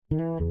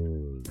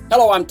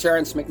Hello, I'm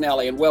Terrence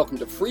McNally, and welcome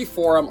to Free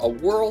Forum, a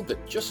world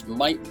that just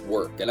might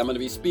work. And I'm going to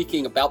be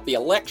speaking about the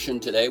election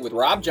today with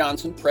Rob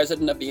Johnson,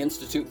 president of the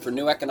Institute for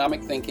New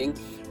Economic Thinking,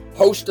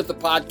 host of the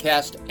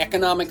podcast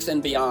Economics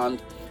and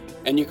Beyond.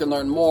 And you can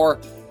learn more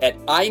at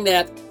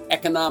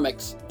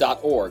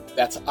ineteconomics.org.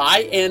 That's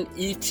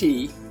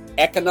I-N-E-T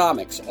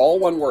economics, all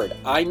one word,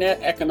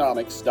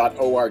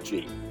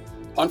 ineteconomics.org.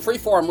 On Free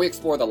Forum, we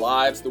explore the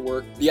lives, the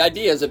work, the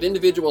ideas of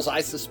individuals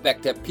I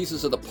suspect have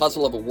pieces of the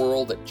puzzle of a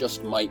world that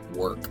just might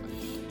work.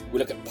 We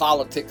look at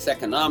politics,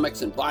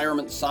 economics,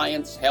 environment,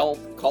 science, health,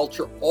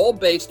 culture, all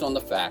based on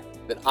the fact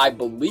that I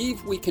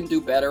believe we can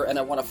do better and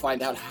I want to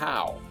find out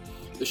how.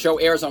 The show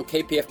airs on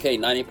KPFK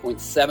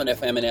 90.7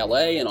 FM in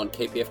LA and on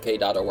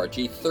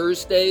kpfk.org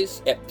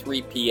Thursdays at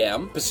 3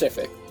 p.m.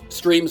 Pacific.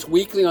 Streams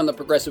weekly on the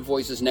Progressive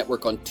Voices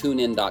Network on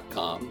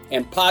TuneIn.com.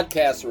 And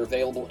podcasts are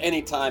available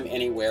anytime,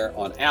 anywhere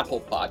on Apple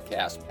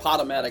Podcasts,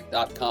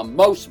 Podomatic.com,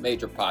 most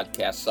major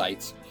podcast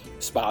sites,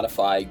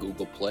 Spotify,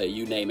 Google Play,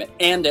 you name it,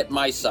 and at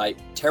my site,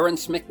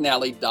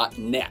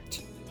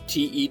 TerrenceMcNally.net.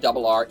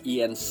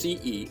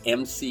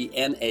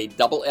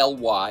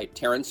 TerrenceMcNally,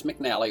 Terrence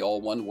McNally,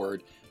 all one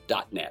word,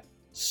 .net.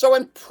 So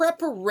in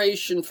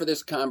preparation for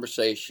this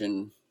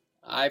conversation,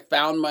 I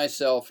found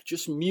myself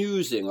just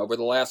musing over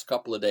the last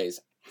couple of days.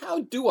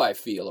 How do I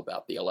feel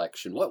about the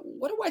election? What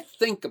do I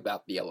think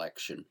about the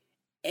election?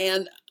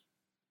 And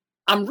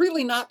I'm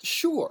really not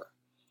sure.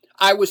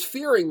 I was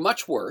fearing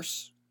much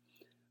worse,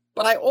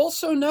 but I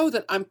also know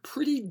that I'm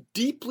pretty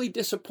deeply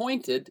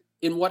disappointed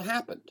in what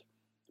happened.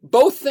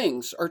 Both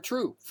things are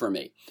true for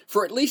me,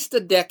 for at least a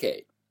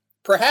decade,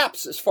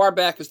 perhaps as far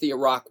back as the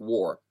Iraq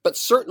War, but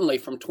certainly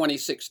from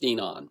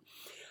 2016 on.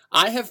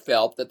 I have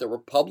felt that the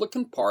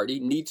Republican Party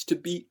needs to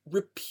be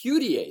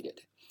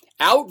repudiated,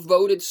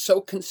 outvoted so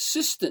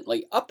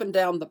consistently up and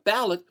down the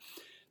ballot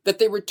that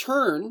they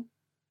return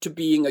to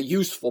being a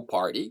useful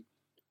party,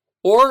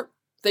 or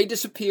they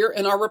disappear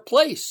and are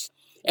replaced.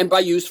 And by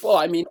useful,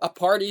 I mean a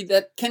party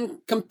that can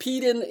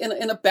compete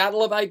in a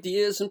battle of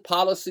ideas and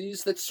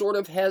policies that sort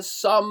of has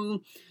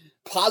some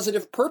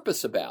positive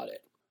purpose about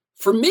it.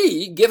 For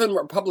me, given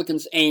what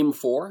Republicans aim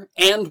for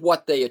and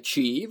what they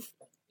achieve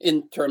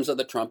in terms of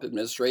the Trump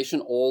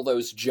administration, all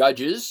those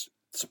judges,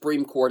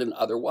 Supreme Court and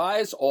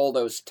otherwise, all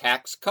those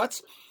tax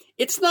cuts,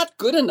 it's not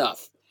good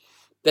enough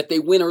that they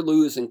win or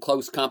lose in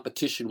close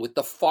competition with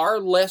the far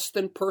less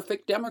than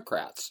perfect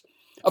Democrats.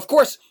 Of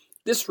course,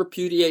 this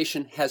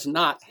repudiation has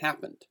not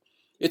happened.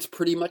 It's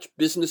pretty much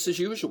business as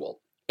usual,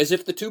 as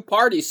if the two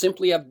parties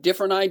simply have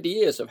different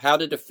ideas of how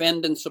to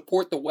defend and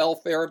support the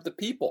welfare of the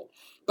people.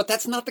 But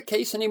that's not the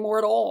case anymore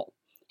at all.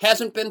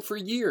 Hasn't been for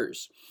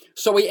years.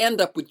 So we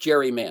end up with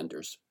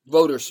gerrymanders,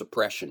 voter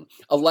suppression,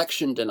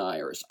 election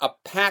deniers, a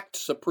packed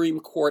Supreme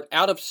Court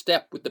out of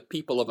step with the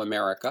people of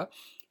America,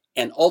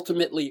 and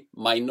ultimately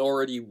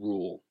minority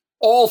rule.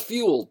 All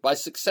fueled by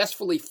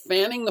successfully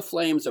fanning the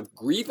flames of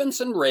grievance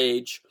and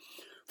rage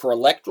for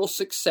electoral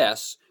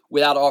success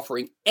without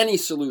offering any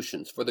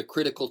solutions for the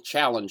critical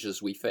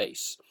challenges we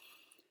face.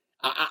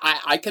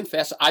 I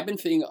confess I've been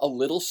feeling a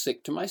little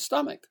sick to my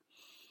stomach.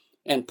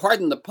 And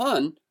pardon the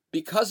pun,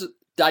 because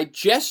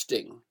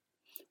digesting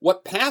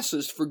what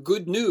passes for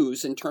good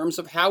news in terms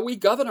of how we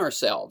govern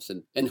ourselves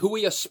and who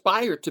we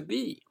aspire to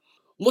be.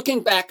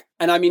 Looking back,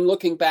 and I mean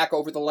looking back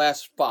over the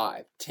last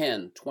 5,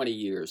 10, 20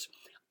 years,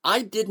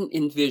 I didn't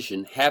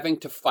envision having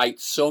to fight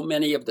so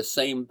many of the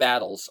same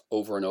battles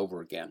over and over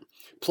again,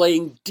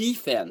 playing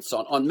defense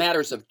on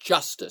matters of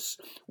justice,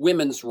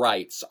 women's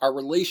rights, our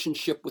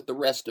relationship with the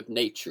rest of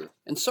nature,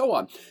 and so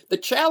on. The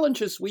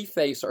challenges we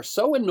face are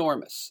so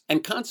enormous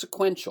and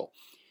consequential.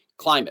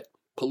 Climate,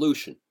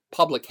 pollution,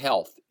 public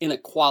health,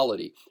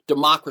 inequality,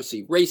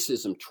 democracy,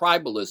 racism,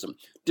 tribalism,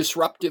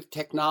 disruptive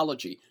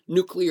technology,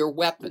 nuclear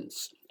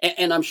weapons,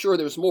 and I'm sure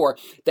there's more,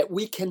 that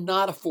we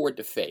cannot afford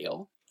to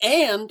fail,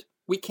 and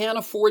we can't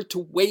afford to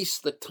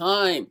waste the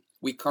time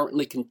we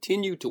currently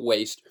continue to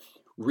waste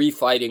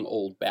refighting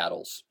old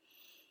battles.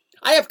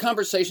 I have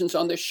conversations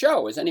on this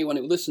show, as anyone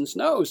who listens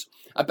knows,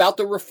 about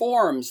the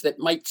reforms that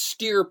might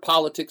steer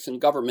politics and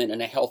government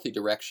in a healthy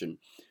direction.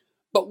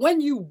 But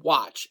when you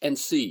watch and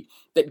see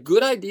that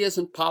good ideas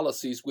and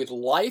policies with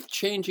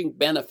life-changing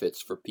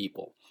benefits for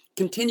people,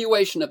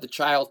 continuation of the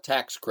child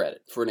tax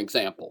credit, for an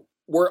example,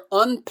 were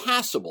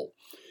unpassable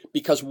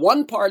because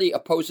one party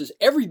opposes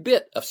every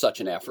bit of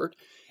such an effort,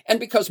 and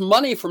because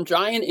money from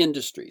giant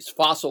industries,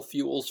 fossil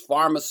fuels,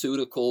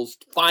 pharmaceuticals,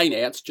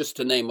 finance, just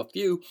to name a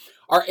few,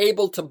 are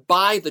able to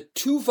buy the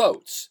 2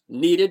 votes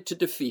needed to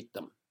defeat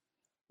them.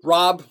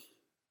 Rob,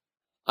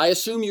 I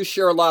assume you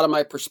share a lot of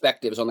my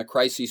perspectives on the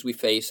crises we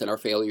face and our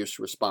failures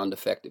to respond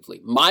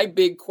effectively. My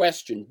big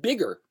question,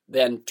 bigger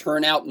than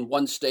turnout in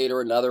one state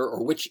or another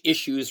or which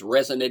issues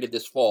resonated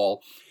this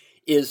fall,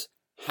 is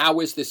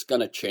how is this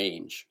going to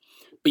change?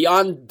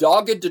 Beyond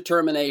dogged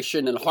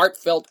determination and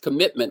heartfelt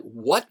commitment,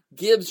 what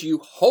gives you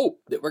hope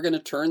that we're going to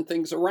turn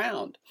things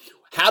around?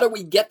 How do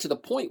we get to the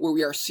point where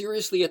we are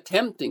seriously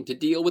attempting to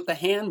deal with the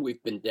hand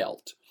we've been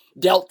dealt?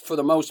 Dealt, for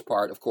the most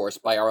part, of course,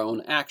 by our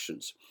own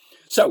actions.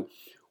 So,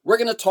 We're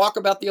going to talk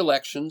about the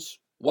elections,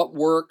 what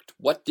worked,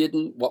 what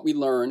didn't, what we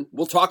learned.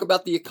 We'll talk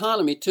about the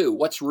economy too,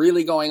 what's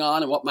really going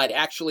on and what might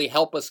actually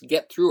help us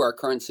get through our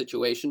current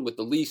situation with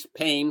the least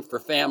pain for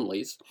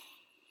families.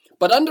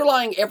 But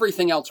underlying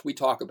everything else we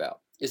talk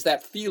about is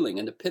that feeling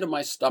in the pit of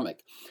my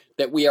stomach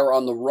that we are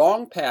on the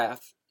wrong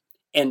path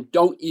and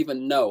don't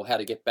even know how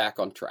to get back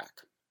on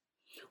track.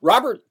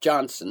 Robert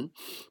Johnson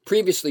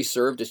previously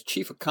served as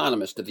chief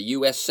economist of the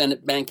U.S.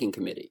 Senate Banking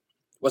Committee,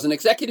 was an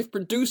executive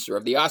producer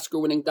of the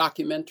Oscar-winning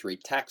documentary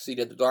Taxi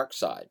to the Dark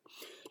Side.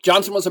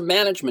 Johnson was a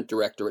management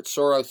director at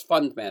Soros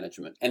Fund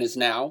Management and is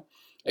now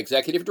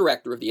executive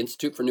director of the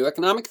Institute for New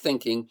Economic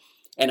Thinking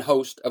and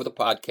host of the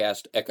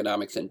podcast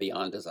Economics and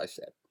Beyond, as I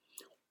said.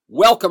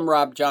 Welcome,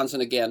 Rob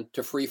Johnson, again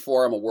to Free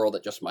Forum, a world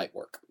that just might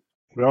work.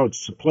 Well,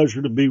 it's a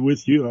pleasure to be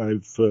with you.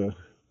 I've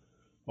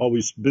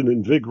always been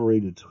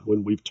invigorated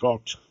when we've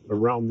talked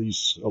around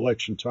these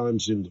election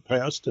times in the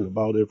past and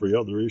about every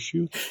other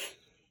issue.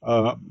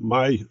 I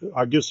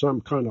guess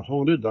I'm kind of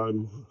haunted.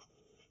 I'm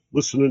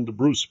listening to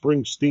Bruce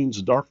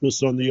Springsteen's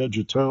Darkness on the Edge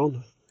of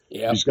Town.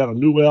 Yeah. He's got a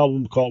new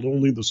album called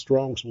Only the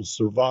Strong Will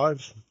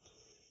Survive.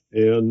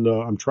 And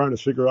I'm trying to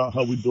figure out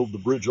how we build the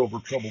bridge over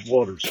troubled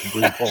waters to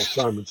bring Paul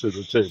Simon to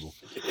the table.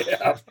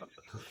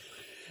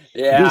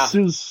 Yeah.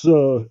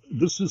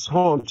 This is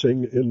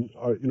haunting,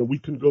 and we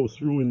can go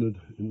through in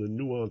the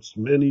nuance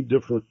many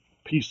different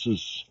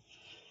pieces.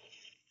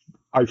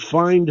 I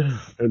find,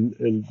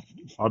 and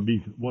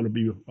want to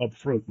be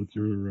upfront with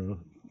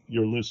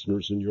your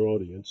listeners and your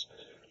audience.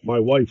 My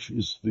wife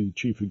is the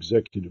chief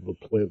executive of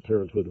Planned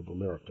Parenthood of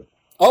America.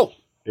 Oh,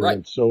 right.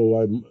 And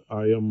so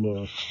I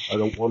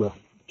don't want to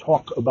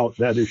talk about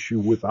that issue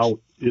without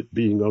it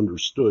being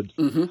understood.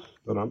 Mm-hmm.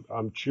 But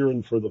I'm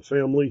cheering for the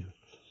family,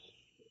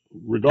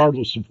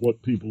 regardless of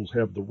what people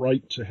have the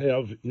right to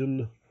have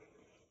in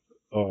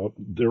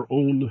their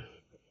own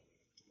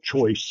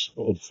choice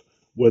of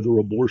whether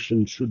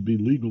abortion should be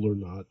legal or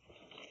not.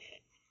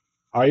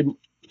 I'm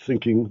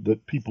thinking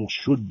that people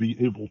should be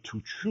able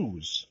to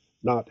choose,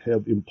 not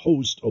have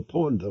imposed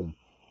upon them,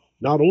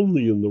 not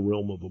only in the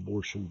realm of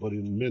abortion, but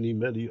in many,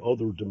 many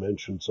other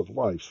dimensions of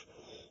life.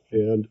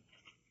 And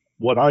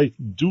what I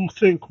do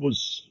think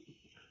was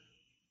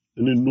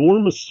an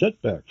enormous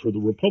setback for the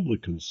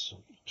Republicans,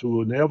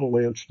 to an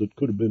avalanche that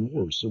could have been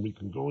worse, and we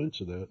can go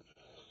into that,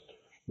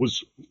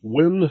 was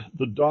when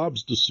the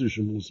Dobbs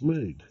decision was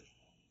made.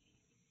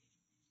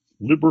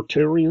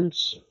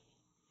 Libertarians,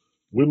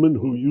 women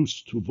who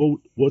used to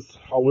vote with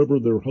however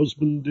their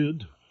husband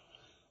did,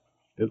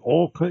 and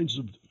all kinds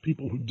of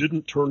people who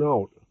didn't turn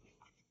out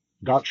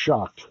got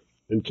shocked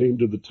and came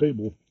to the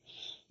table.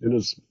 And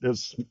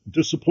as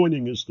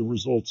disappointing as the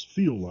results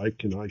feel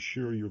like, and I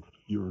share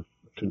your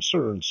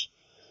concerns,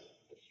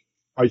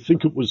 I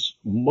think it was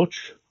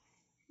much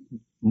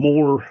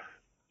more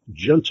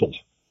gentle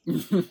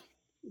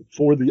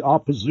for the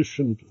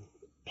opposition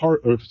for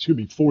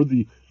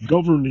the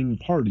governing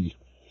party.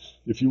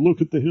 If you look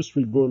at the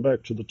history going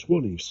back to the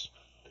 20s,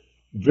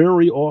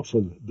 very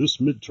often this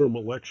midterm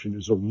election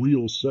is a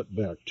real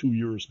setback 2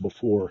 years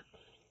before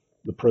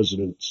the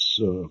president's,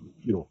 2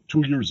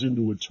 years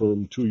into a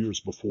term, 2 years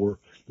before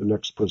the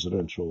next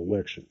presidential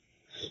election.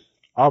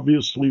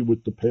 Obviously,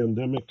 with the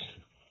pandemic,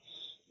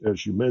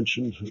 as you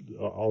mentioned,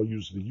 I'll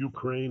use the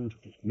Ukraine,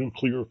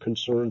 nuclear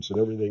concerns and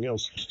everything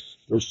else.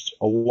 There's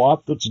a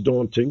lot that's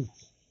daunting,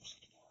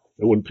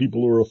 and when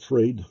people are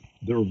afraid,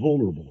 they're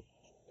vulnerable.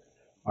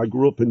 I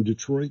grew up in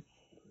Detroit,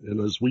 and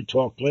as we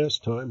talked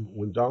last time,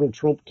 when Donald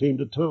Trump came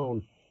to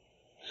town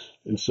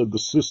and said the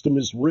system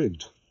is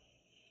rigged,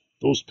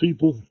 those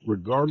people,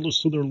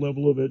 regardless of their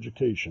level of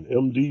education,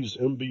 MDs,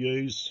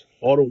 MBAs,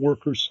 auto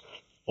workers,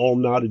 all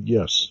nodded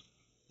yes.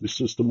 The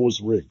system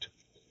was rigged.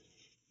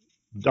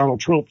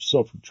 Donald Trump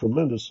suffered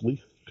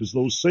tremendously because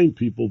those same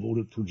people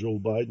voted for Joe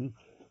Biden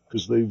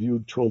because they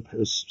viewed Trump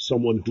as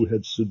someone who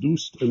had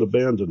seduced and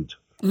abandoned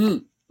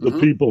the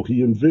people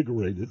he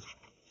invigorated.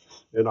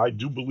 And I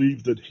do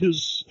believe that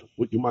his,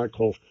 what you might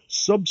call,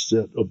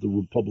 subset of the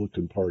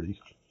Republican Party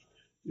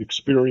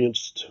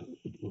experienced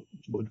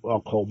what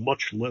I'll call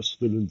much less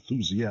than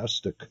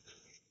enthusiastic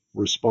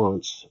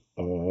response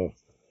in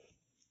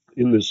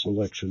this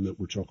election that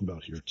we're talking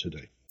about here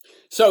today.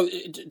 So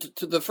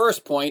to the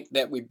first point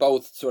that we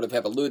both sort of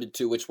have alluded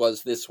to, which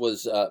was this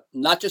was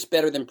not just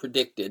better than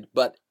predicted,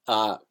 but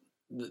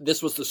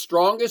this was the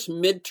strongest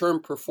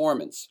midterm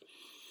performance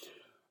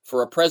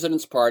for a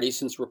president's party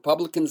since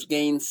Republicans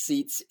gained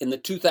seats in the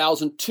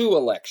 2002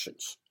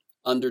 elections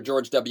under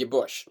George W.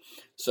 Bush.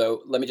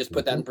 So let me just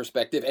put that in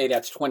perspective. A,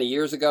 that's 20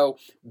 years ago.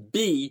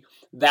 B,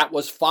 that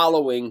was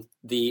following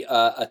the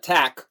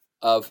attack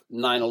of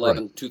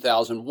 9/11,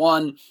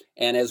 2001.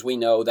 And as we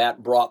know,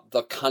 that brought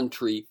the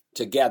country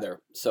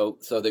together. So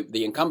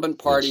the incumbent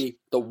party,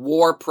 the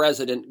war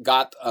president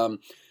got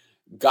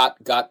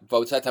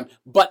votes that time.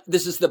 But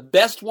this is the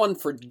best one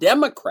for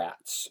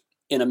Democrats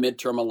in a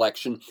midterm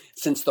election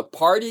since the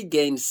party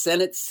gained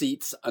Senate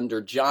seats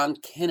under John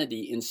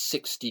Kennedy in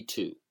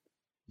 62.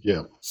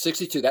 Yeah.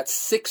 62. That's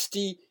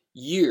 60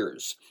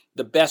 years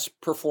the best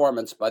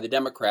performance by the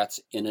Democrats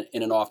in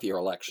an off-year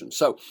election.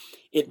 So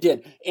it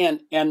did.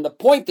 And the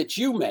point that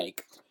you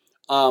make,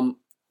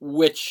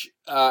 which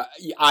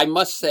I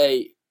must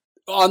say,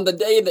 on the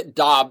day that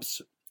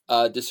Dobbs'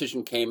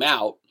 decision came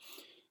out,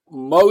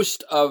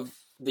 most of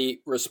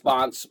the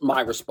response, my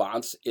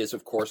response, is,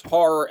 of course,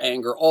 horror,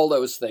 anger, all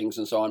those things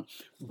and so on.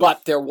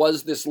 But there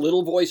was this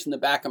little voice in the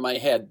back of my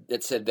head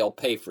that said they'll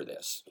pay for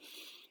this.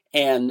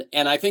 And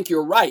I think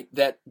you're right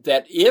that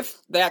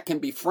if that can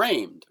be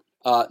framed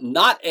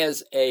not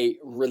as a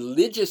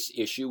religious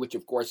issue, which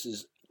of course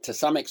is to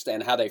some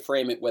extent how they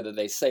frame it, whether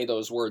they say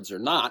those words or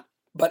not,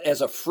 but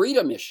as a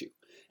freedom issue,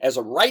 as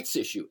a rights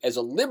issue, as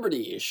a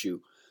liberty issue,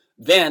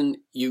 then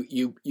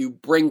you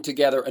bring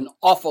together an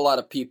awful lot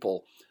of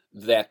people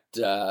that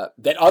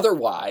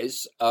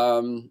otherwise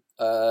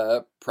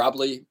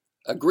probably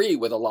agree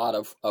with a lot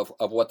of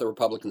what the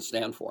Republicans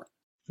stand for.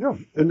 Yeah,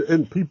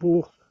 and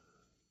people,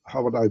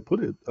 how would I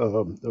put it,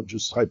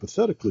 just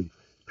hypothetically,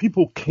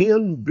 people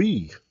can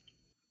be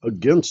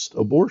against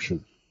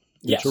abortion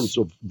in terms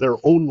of their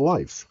own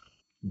life,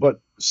 but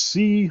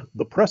see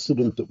the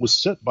precedent that was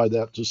set by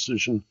that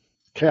decision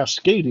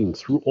cascading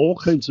through all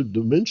kinds of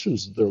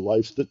dimensions of their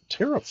life that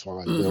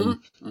terrify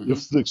them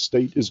if the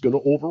state is going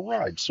to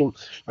override. So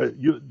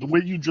the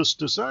way you just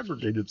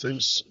disaggregated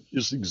things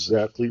is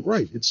exactly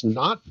right. It's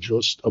not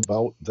just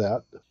about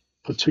that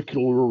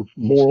particular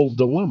moral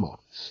dilemma.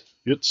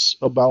 It's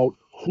about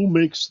who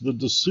makes the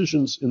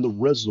decisions in the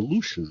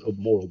resolution of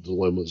moral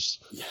dilemmas.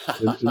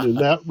 And in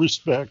that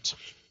respect,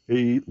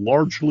 a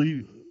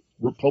largely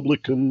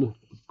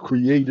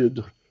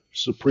Republican-created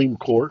Supreme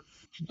Court,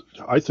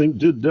 I think,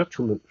 did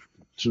detriment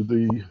to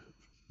the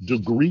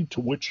degree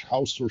to which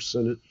House or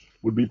Senate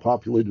would be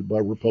populated by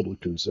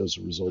Republicans as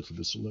a result of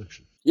this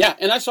election. Yeah,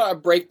 and I saw a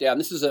breakdown.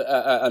 This is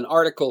an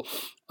article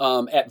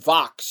at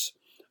Vox.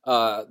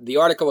 The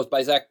article was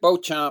by Zach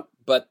Beauchamp,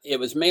 but it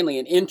was mainly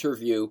an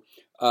interview,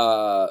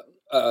 I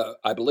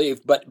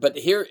believe. But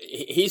here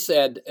he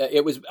said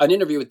it was an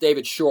interview with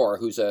David Shore,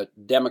 who's a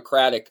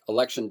Democratic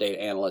election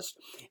data analyst.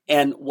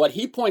 And what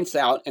he points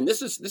out, and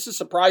this is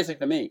surprising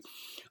to me,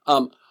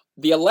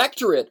 the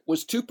electorate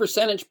was 2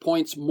 percentage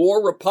points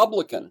more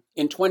Republican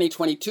in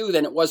 2022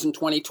 than it was in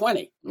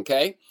 2020.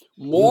 Okay,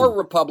 more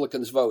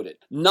Republicans voted.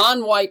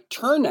 Non-white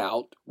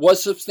turnout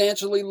was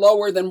substantially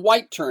lower than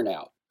white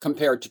turnout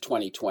compared to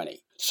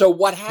 2020. So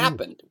what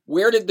happened?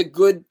 Where did the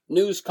good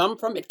news come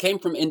from? It came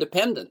from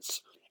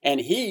independents. And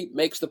he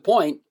makes the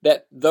point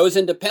that those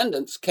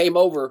independents came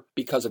over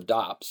because of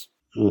Dobbs.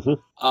 Also,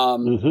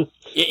 an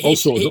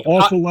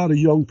awful lot of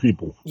young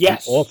people.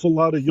 Yes. An awful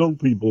lot of young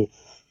people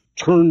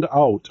turned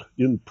out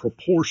in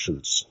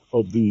proportions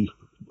of the,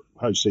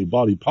 I say,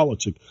 body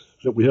politic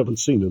that we haven't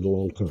seen in a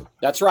long time.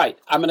 That's right.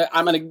 I'm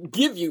gonna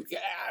give you.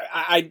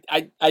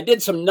 I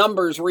did some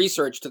numbers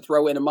research to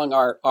throw in among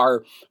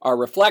our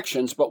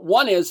reflections, but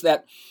one is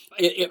that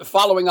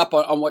following up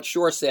on what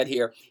Shore said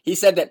here, he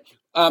said that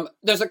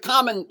there's a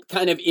common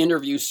kind of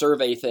interview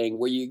survey thing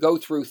where you go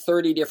through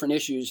 30 different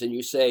issues and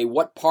you say,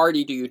 what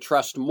party do you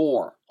trust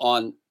more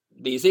on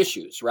these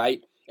issues,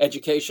 right?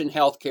 Education,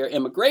 healthcare,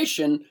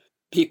 immigration.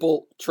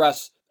 People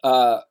trust.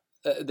 The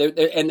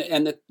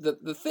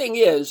thing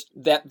is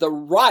that the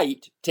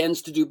right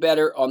tends to do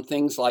better on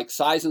things like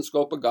size and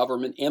scope of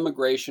government,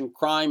 immigration,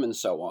 crime, and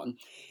so on.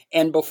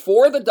 And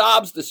before the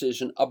Dobbs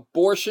decision,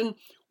 abortion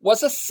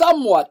was a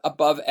somewhat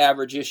above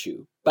average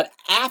issue. But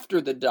after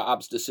the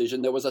Dobbs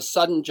decision, there was a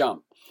sudden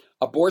jump.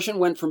 Abortion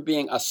went from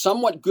being a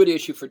somewhat good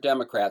issue for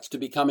Democrats to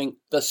becoming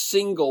the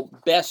single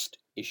best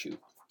issue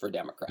for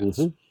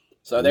Democrats.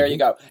 So there you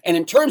go. And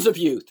in terms of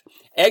youth,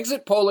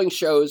 exit polling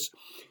shows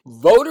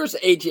voters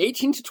age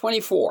 18 to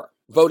 24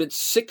 voted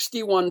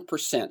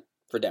 61%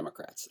 for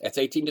Democrats. That's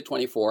 18 to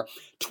 24.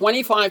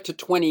 25 to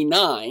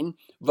 29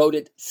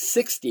 voted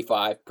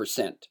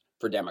 65%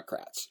 for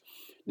Democrats.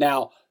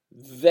 Now,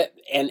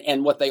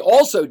 and what they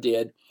also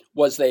did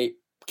was they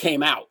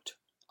came out.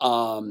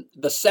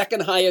 The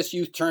second highest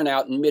youth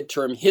turnout in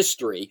midterm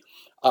history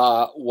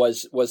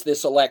was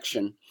this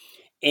election.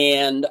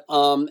 And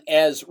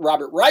as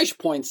Robert Reich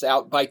points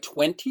out, by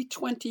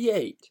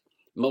 2028,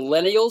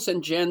 millennials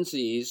and Gen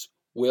Zs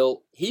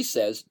will, he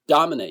says,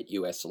 dominate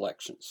U.S.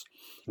 elections.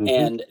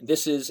 And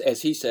this is,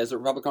 as he says, the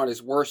Republican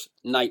Party's worst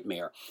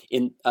nightmare.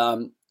 In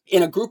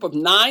a group of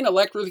 9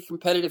 electorally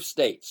competitive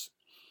states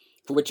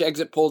for which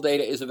exit poll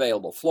data is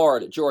available,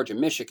 Florida, Georgia,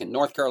 Michigan,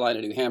 North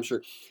Carolina, New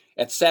Hampshire,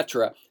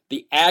 etc.,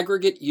 the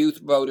aggregate youth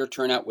voter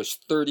turnout was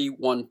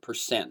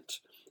 31%.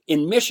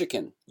 In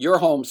Michigan, your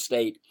home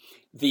state,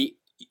 the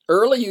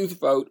early youth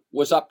vote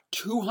was up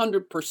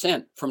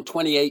 200% from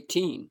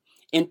 2018.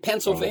 In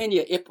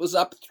Pennsylvania, it was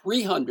up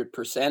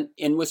 300%.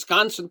 In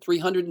Wisconsin,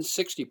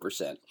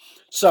 360%.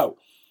 So,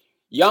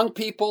 young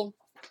people,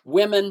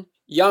 women,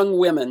 young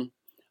women,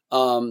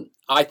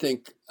 I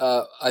think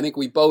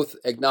we both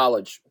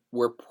acknowledge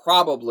were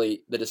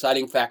probably the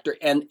deciding factor,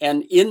 and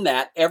in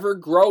that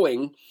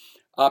ever-growing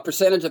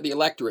percentage of the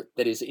electorate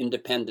that is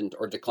independent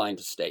or declined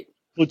to state.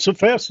 It's a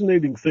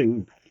fascinating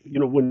thing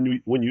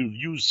when you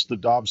use the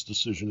Dobbs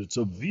decision, it's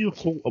a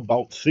vehicle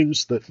about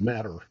things that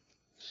matter,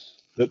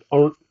 that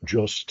aren't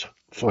just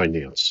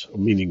finance,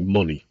 meaning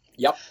money.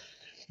 Yep.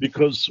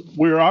 Because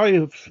where I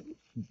have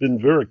been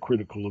very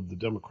critical of the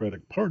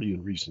Democratic Party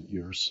in recent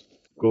years,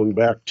 going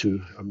back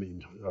to,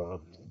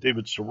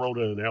 David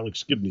Sirota and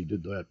Alex Gibney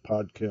did that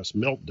podcast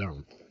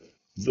Meltdown.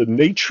 The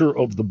nature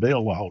of the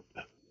bailout,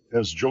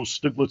 as Joe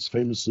Stiglitz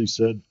famously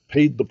said,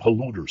 paid the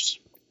polluters.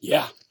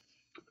 Yeah.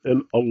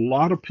 And a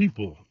lot of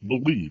people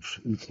believe,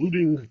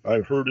 including, I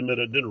heard him at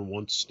a dinner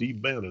once,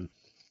 Steve Bannon,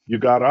 you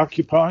got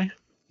Occupy,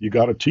 you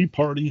got a Tea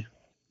Party,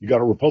 you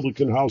got a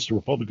Republican House, a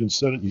Republican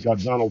Senate, you got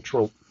Donald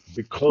Trump,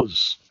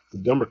 because the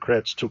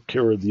Democrats took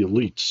care of the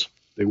elites.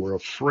 They were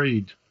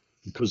afraid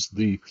because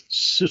the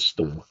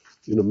system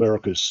in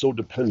America is so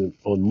dependent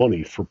on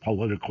money for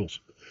political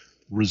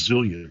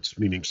resilience,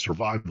 meaning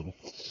survival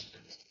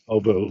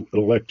of an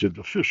elected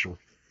official.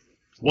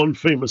 One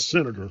famous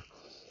senator,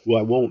 who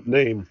I won't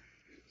name,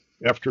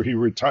 after he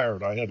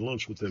retired, I had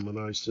lunch with him and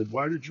I said,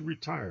 "Why did you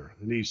retire?"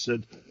 And he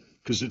said,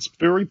 "Because it's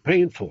very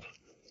painful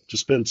to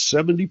spend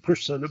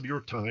 70% of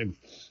your time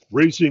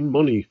raising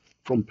money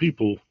from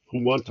people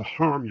who want to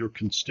harm your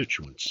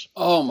constituents."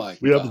 Oh my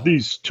We God. have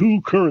these two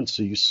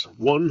currencies,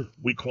 one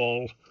we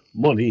call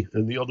money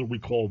and the other we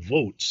call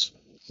votes.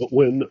 But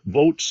when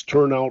votes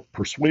turn out,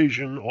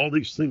 persuasion, all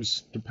these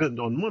things depend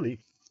on money,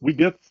 we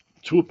get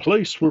to a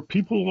place where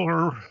people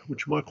are,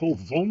 which you might call,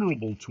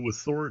 vulnerable to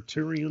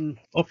authoritarian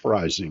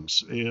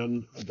uprisings.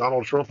 And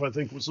Donald Trump, I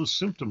think, was a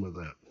symptom of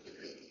that.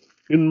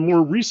 In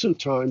more recent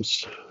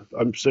times,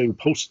 I'm saying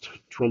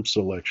post-Trump's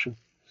election,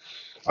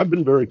 I've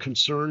been very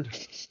concerned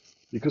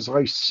because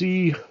I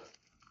see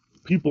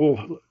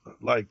people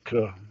like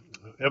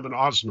Evan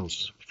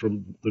Osnos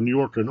from the New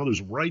Yorker and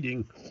others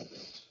writing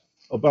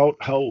about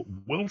how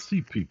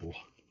wealthy people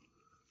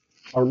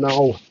are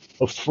now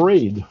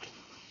afraid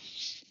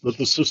that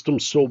the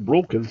system's so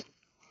broken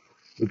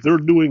that they're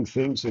doing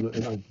things. And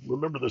I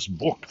remember this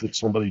book that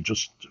somebody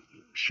just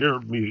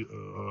shared me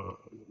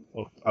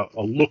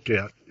a look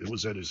at. It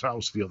was at his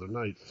house the other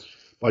night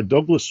by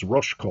Douglas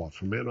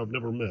Rushkoff, a man I've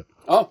never met.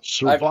 Oh,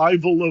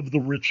 Survival of the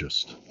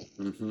Richest.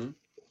 Mm-hmm.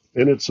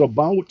 And it's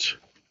about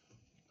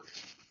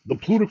the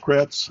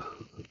plutocrats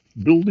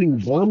building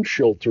bomb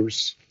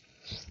shelters,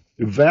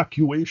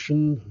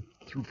 evacuation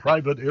through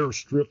private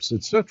airstrips,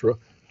 etc.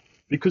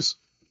 Because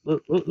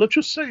let's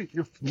just say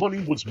if money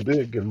was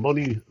big and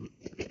the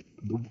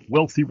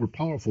wealthy were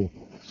powerful,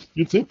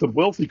 you'd think the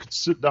wealthy could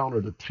sit down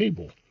at a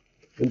table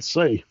and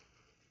say,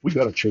 we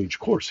got to change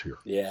course here.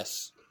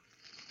 Yes.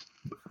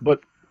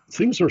 But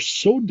things are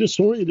so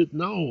disoriented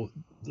now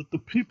that the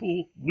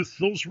people with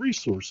those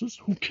resources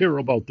who care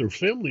about their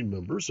family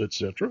members,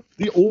 etc.,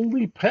 the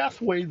only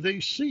pathway they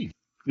see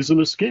is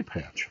an escape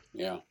hatch.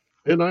 Yeah.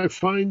 And I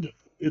find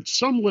at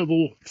some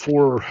level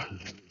for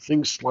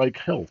things like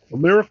health,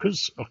 I'm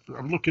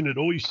looking at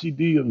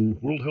OECD and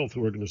World Health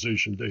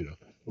Organization data.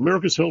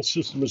 America's health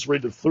system is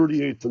rated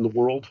 38th in the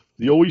world.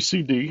 The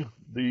OECD,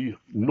 the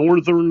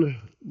northern,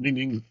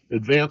 meaning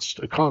advanced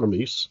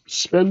economies,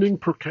 spending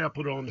per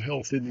capita on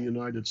health in the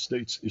United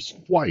States is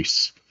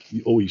twice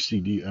the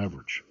OECD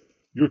average.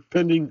 You're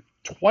spending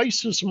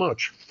twice as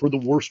much for the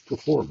worst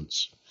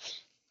performance.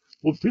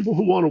 Well, people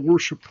who want to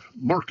worship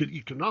market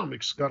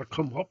economics got to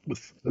come up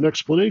with an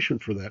explanation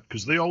for that,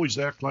 because they always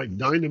act like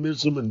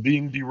dynamism and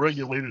being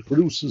deregulated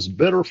produces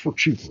better for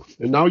cheaper.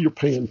 And now you're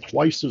paying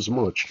twice as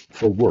much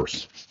for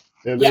worse.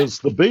 And as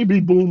the baby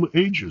boom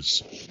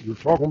ages, you're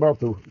talking about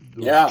the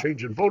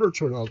change in voter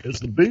turnout, as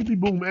the baby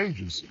boom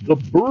ages, the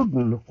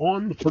burden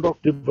on the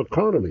productive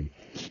economy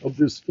of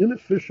this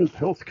inefficient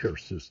healthcare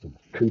system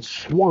can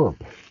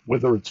swamp,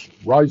 whether it's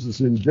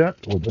rises in debt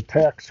or the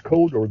tax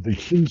code or the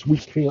things we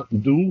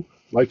can't do,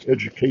 like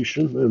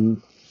education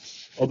and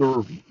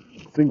other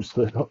things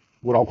that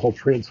what I'll call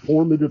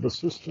transformative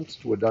assistance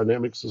to a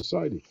dynamic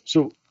society.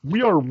 So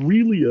we are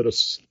really at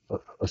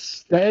a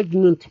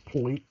stagnant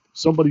point.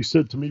 Somebody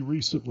said to me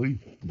recently,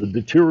 the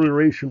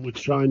deterioration with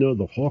China,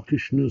 the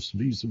hawkishness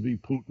vis-a-vis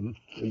Putin,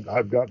 and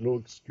I've got no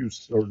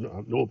excuse or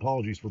no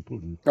apologies for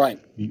Putin. Right.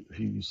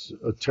 He's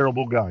a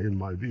terrible guy in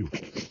my view.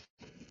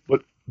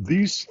 But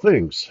these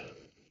things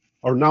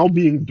are now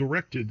being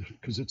directed,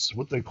 because it's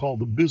what they call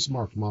the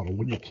Bismarck model.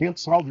 When you can't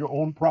solve your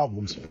own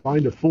problems,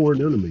 find a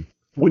foreign enemy.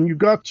 When you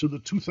got to the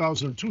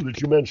 2002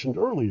 that you mentioned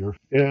earlier,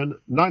 and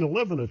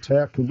 9/11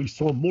 attack, and we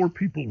saw more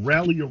people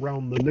rally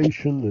around the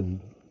nation and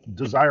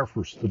desire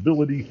for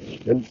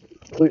stability and,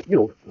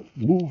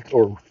 moved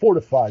or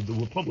fortified the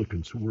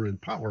Republicans who were in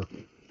power.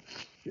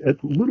 A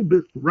little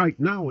bit right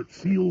now, it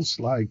feels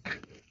like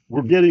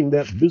we're getting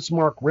that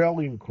Bismarck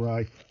rallying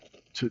cry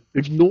to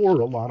ignore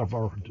a lot of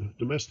our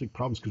domestic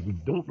problems because we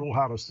don't know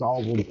how to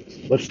solve them.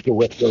 Let's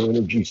direct our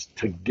energies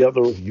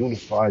together,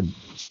 unified,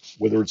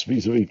 whether it's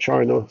vis-a-vis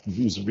China,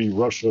 vis-a-vis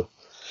Russia,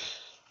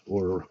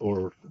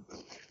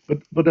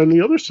 But on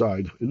the other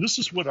side, and this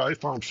is what I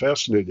found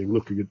fascinating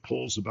looking at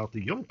polls about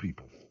the young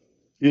people,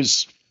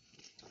 is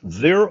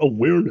their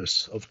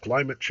awareness of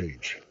climate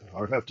change.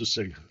 I have to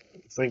say,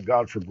 thank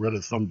God for Greta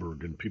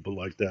Thunberg and people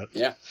like that.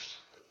 Yeah.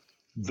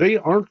 They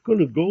aren't going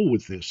to go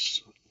with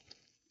this.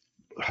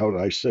 How did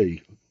I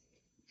say?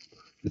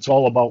 It's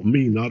all about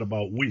me, not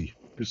about we.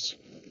 Because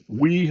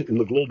we in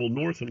the global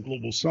north and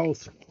global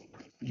south,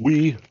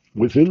 we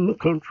within the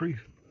country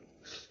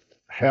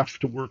have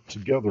to work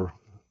together,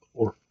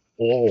 or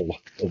all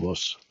of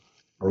us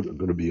are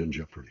going to be in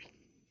jeopardy.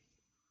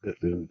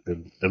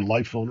 And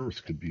life on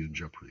Earth could be in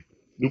jeopardy.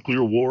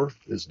 Nuclear war,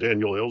 as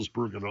Daniel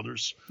Ellsberg and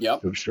others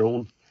Yep. have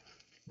shown,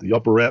 the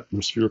upper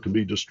atmosphere can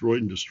be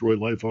destroyed and destroy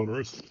life on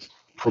Earth.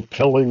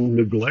 Propelling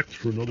neglect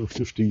for another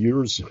 50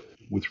 years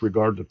with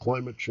regard to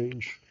climate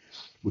change,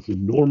 with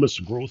enormous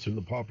growth in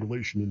the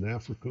population in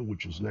Africa,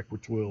 which is an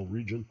equatorial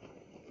region,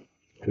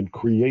 can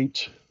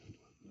create,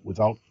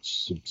 without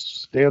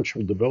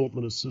substantial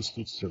development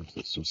assistance and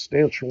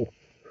substantial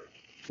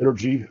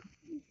energy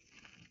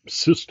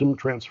system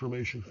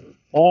transformation,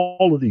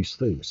 all of these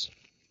things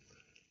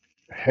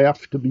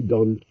have to be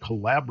done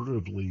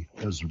collaboratively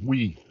as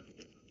we,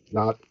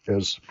 not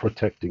as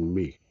protecting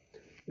me.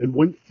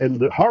 And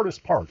the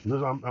hardest part, and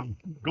I'm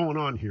going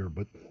on here,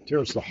 but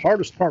Terrence, the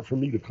hardest part for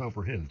me to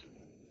comprehend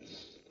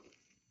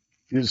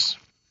is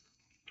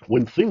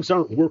when things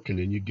aren't working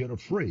and you get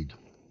afraid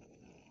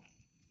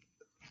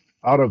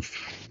out of,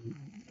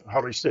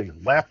 how do I say,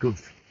 lack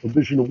of a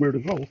vision of where to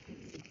go,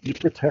 you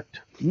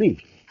protect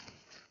me.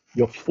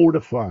 You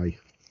fortify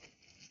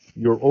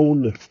your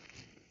own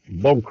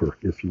bunker,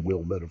 if you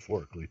will,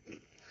 metaphorically.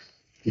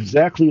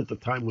 Exactly at the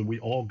time when we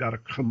all got to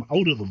come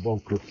out of the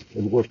bunker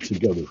and work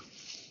together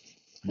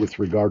with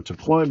regard to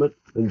climate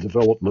and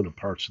development of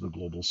parts of the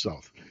global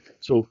south.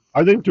 So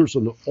I think there's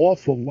an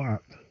awful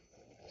lot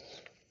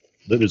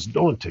that is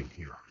daunting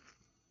here.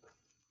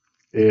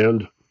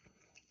 And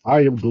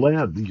I am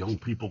glad the young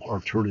people are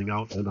turning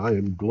out, and I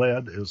am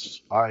glad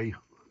as I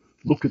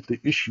look at the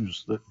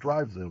issues that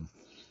drive them,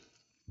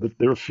 that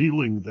they're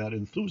feeling that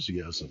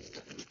enthusiasm.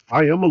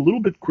 I am a little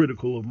bit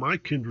critical of my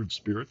kindred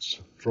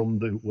spirits from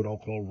the what I'll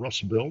call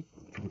Rust Belt.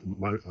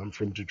 I'm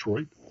from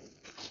Detroit,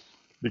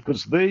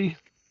 because they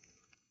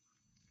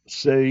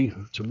say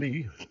to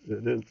me,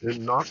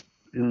 and not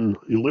in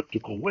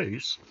elliptical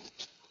ways,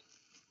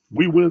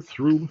 we went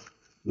through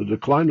the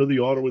decline of the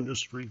auto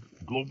industry,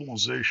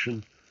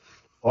 globalization,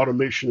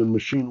 automation, and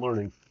machine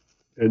learning,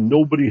 and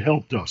nobody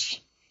helped us.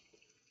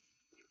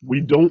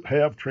 We don't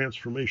have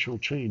transformational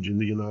change in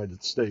the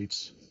United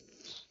States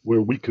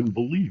where we can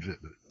believe in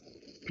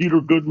it.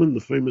 Peter Goodman, the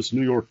famous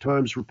New York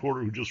Times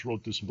reporter who just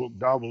wrote this book,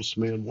 Davos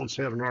Man, once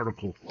had an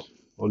article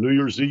on New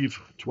Year's Eve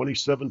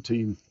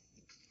 2017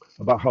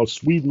 about how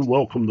Sweden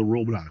welcomed the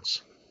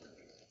robots,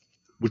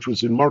 which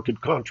was in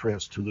marked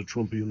contrast to the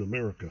Trumpian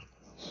America.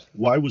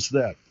 Why was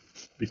that?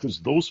 Because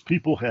those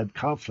people had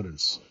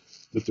confidence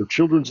that their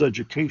children's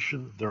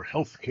education, their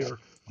health care,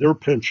 their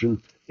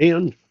pension,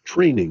 and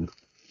training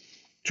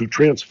to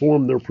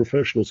transform their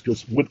professional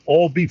skills would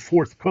all be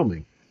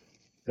forthcoming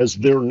as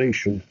their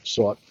nation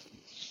sought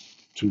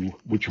to,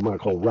 which you might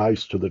call,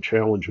 rise to the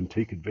challenge and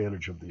take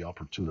advantage of the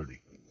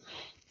opportunity.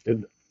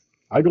 And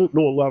I don't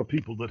know a lot of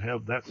people that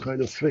have that kind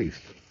of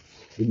faith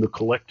in the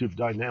collective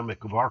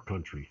dynamic of our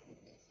country.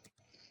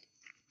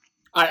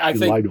 I in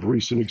think, light of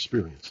recent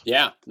experience.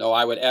 Yeah, no,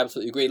 I would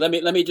absolutely agree.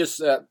 Let me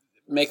just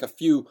make a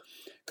few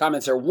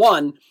comments there.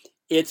 One,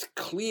 it's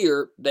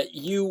clear that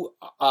you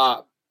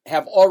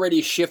have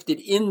already shifted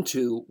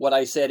into what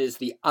I said is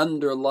the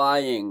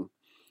underlying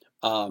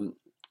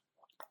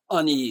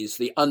unease,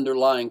 the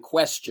underlying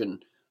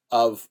question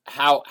of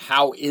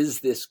how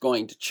is this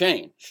going to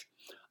change?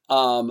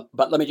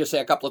 But let me just say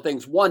a couple of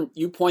things. One,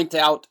 you point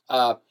out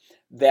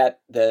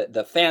that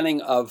the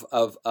fanning of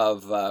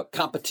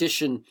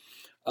competition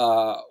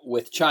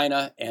with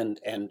China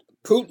and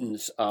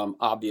Putin's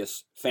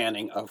obvious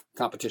fanning of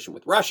competition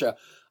with Russia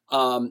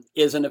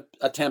is an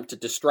attempt to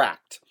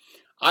distract.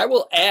 I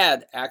will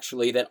add,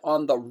 actually, that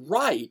on the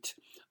right,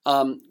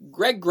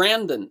 Greg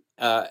Grandin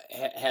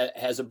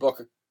has a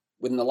book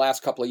within the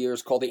last couple of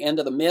years called The End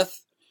of the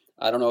Myth.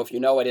 I don't know if you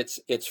know it.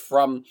 It's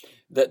from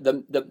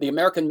the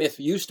American myth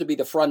used to be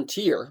the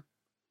frontier,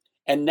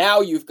 and now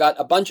you've got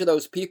a bunch of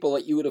those people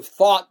that you would have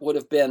thought would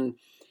have been,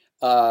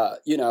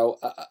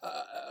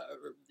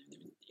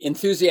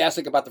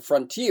 enthusiastic about the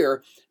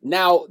frontier.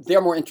 Now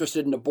they're more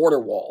interested in the border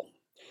wall.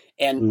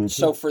 And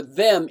so for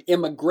them,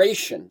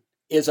 immigration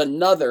is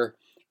another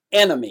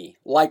enemy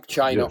like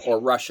China or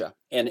Russia,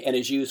 and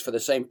is used for the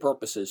same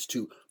purposes,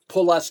 to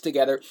pull us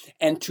together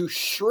and to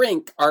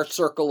shrink our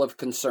circle of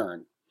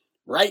concern,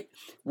 right?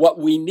 What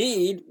we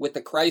need with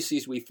the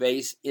crises we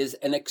face is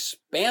an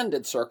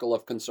expanded circle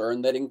of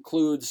concern that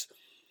includes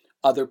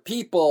other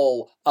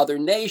people, other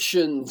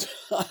nations,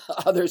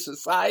 other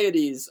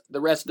societies, the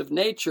rest of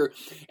nature.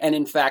 And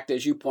in fact,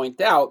 as you point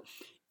out,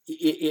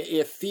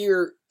 if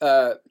fear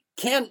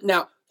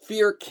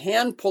fear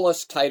can pull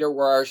us tighter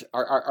where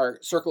our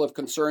circle of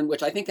concern,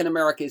 which I think in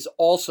America is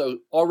also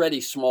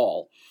already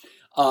small,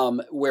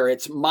 where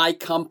it's my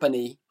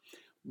company,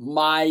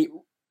 my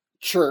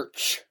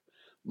church,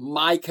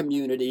 my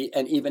community,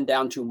 and even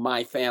down to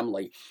my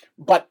family.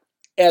 But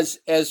as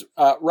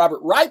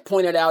Robert Wright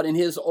pointed out in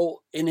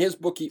his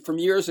book from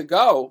years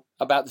ago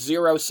about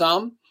zero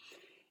sum,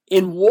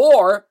 in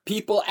war,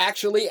 people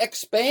actually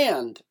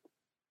expand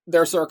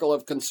their circle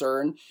of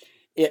concern.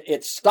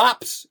 It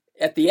stops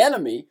at the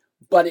enemy,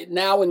 but it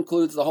now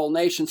includes the whole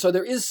nation. So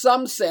there is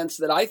some sense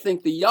that I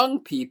think the young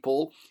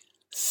people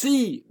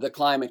see the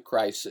climate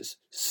crisis,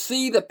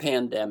 see the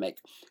pandemic,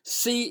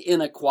 see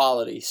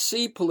inequality,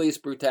 see police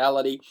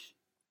brutality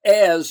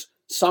as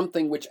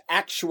something which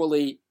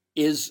actually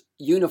is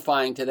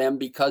unifying to them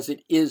because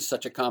it is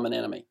such a common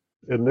enemy.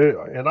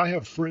 And I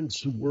have friends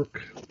who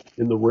work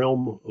in the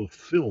realm of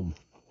film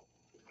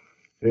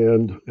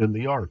and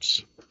the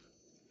arts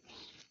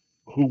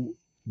who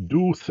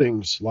do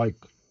things like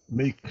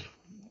make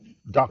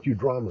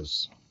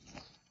docudramas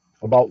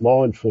about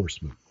law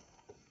enforcement.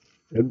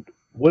 And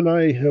when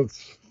I have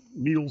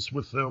meals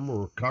with them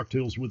or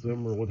cocktails with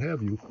them or what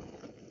have you,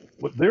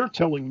 what they're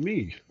telling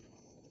me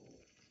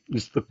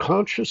is the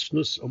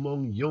consciousness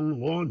among young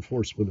law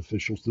enforcement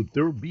officials that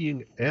they're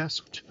being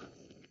asked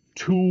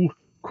to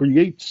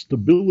create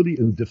stability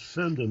and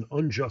defend an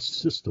unjust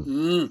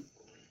system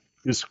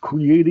is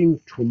creating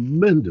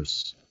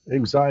tremendous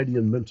anxiety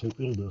and mental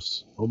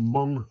illness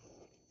among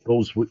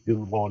those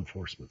in law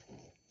enforcement.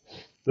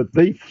 That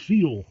they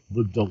feel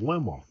the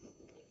dilemma.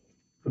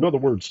 In other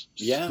words,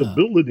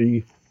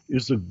 stability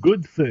is a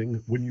good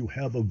thing when you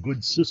have a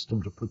good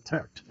system to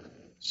protect.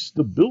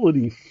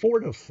 Stability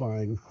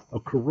fortifying a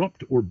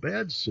corrupt or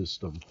bad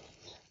system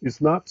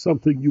is not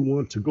something you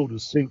want to go to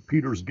St.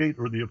 Peter's Gate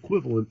or the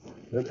equivalent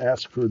and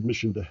ask for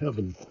admission to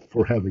heaven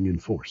for having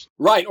enforced.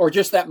 Right, or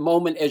just that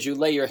moment as you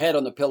lay your head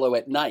on the pillow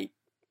at night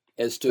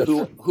as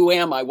to who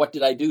am I, what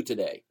did I do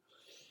today?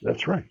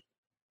 That's right.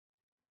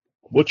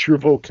 What's your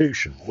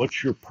vocation?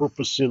 What's your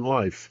purpose in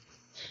life?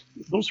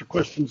 Those are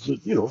questions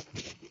that,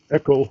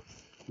 echo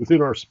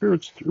within our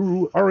spirits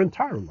through our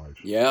entire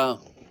life. Yeah.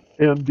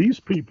 And these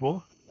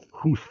people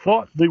who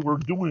thought they were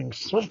doing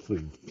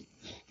something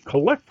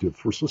collective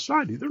for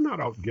society, they're not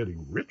out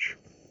getting rich.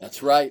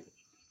 That's right.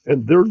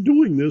 And they're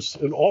doing this,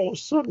 and all of a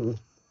sudden,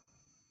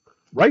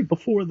 right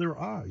before their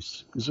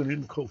eyes is an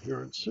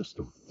incoherent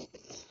system.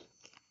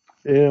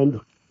 And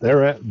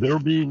they're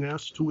being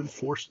asked to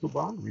enforce the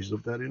boundaries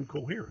of that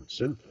incoherence.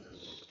 And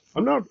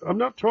I'm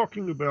not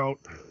talking about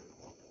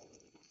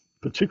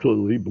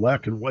particularly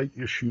black and white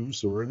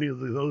issues or any of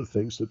the other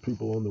things that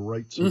people on the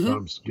right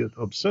sometimes get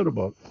upset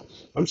about.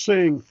 I'm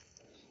saying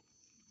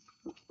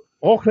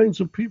all kinds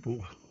of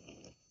people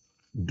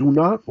do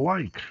not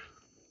like,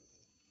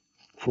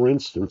 for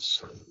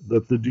instance,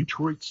 that the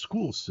Detroit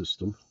school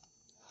system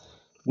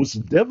was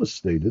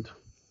devastated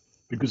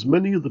because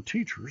many of the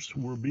teachers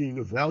who were being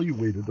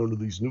evaluated under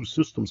these new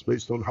systems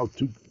based on how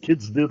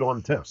kids did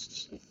on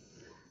tests,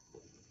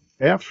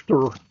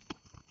 after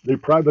they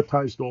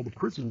privatized all the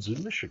prisons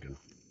in Michigan,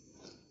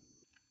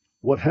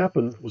 what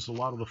happened was a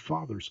lot of the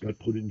fathers got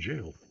put in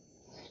jail,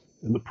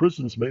 and the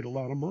prisons made a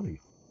lot of money.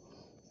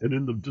 And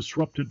in the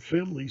disrupted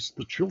families,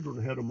 the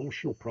children had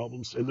emotional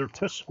problems, and their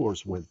test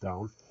scores went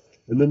down.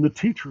 And then the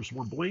teachers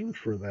were blamed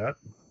for that.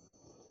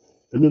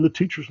 And then the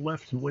teachers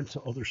left and went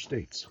to other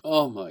states.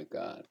 Oh my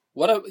God!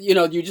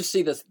 You just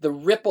see the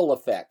ripple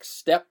effects,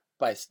 step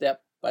by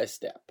step by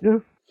step. Yeah.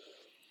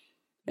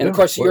 And of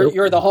course,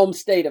 you're the home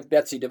state of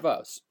Betsy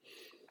DeVos.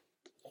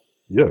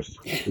 Yes,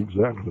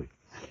 exactly.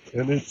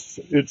 And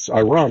it's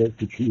ironic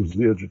that she was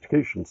the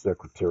education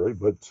secretary,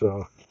 but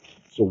so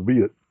be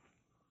it.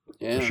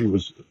 Yeah.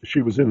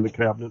 She was in the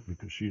cabinet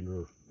because she and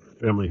her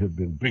family had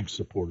been big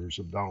supporters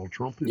of Donald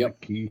Trump in a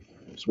key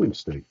swing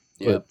state.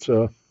 Yep.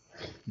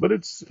 But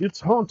it's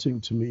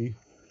haunting to me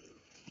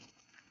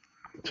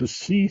to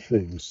see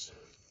things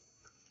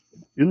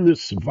in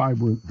this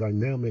vibrant,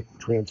 dynamic,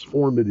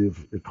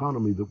 transformative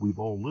economy that we've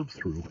all lived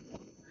through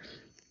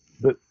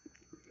that,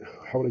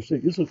 how would I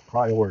say, isn't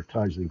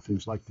prioritizing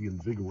things like the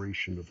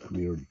invigoration of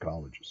community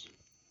colleges.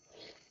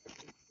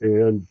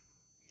 And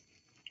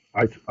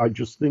I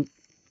just think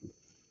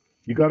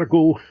you got to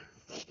go,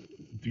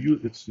 to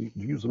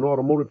use an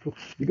automotive,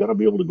 you got to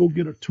be able to go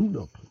get a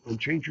tune-up and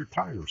change your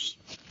tires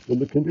when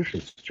the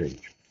conditions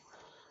change.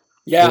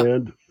 Yeah.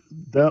 And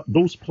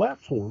those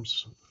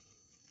platforms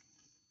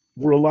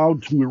were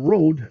allowed to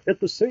erode. At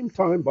the same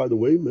time, by the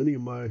way, many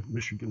of my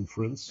Michigan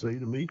friends say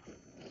to me,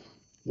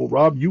 well,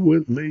 Rob, you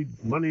went and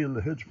made money in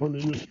the hedge fund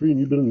industry, and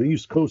you've been in the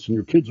East Coast, and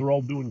your kids are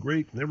all doing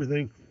great and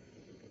everything.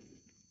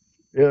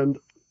 And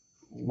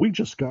we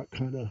just got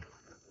kind of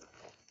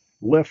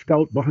left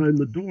out behind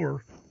the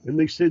door, and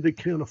they say they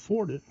can't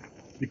afford it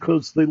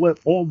because they let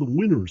all the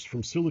winners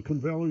from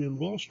Silicon Valley and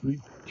Wall Street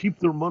keep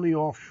their money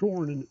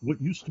offshore, and what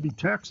used to be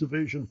tax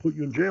evasion, put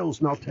you in jail,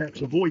 is now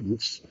tax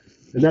avoidance,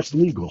 and that's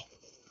legal.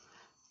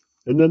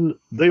 And then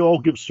they all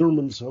give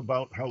sermons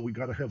about how we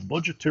got to have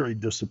budgetary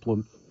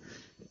discipline,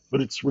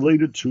 but it's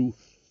related to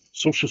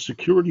Social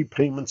Security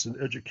payments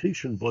and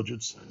education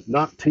budgets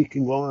not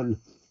taking on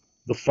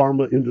the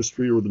pharma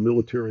industry or the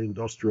military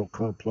industrial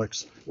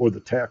complex or the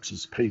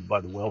taxes paid by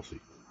the wealthy.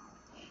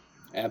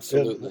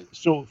 Absolutely. And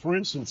so, for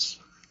instance,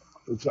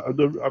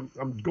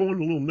 I'm going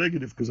a little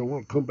negative because I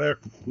want to come back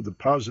with a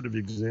positive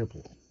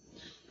example.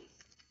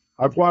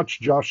 I've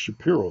watched Josh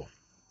Shapiro,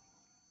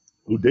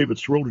 who David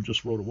Schroeder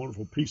just wrote a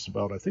wonderful piece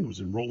about. I think it was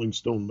in Rolling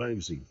Stone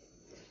magazine.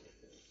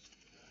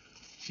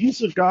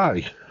 He's a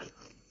guy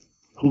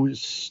who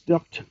has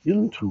stepped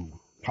into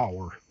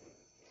power,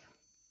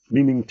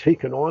 meaning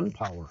taken on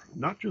power,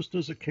 not just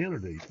as a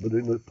candidate, but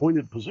in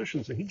appointed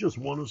positions. And he just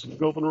won as the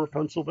governor of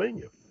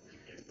Pennsylvania.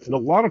 And a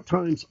lot of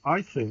times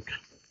I think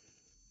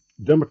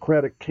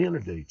Democratic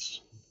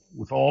candidates,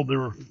 with all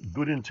their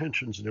good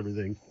intentions and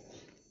everything,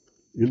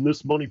 in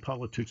this money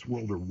politics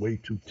world are way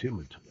too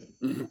timid.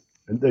 Mm-hmm.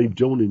 And they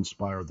don't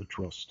inspire the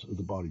trust of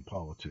the body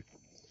politic.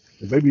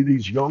 And maybe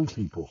these young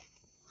people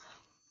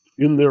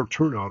in their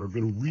turnout are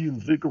going to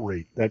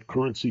reinvigorate that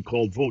currency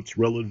called votes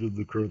relative to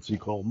the currency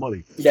called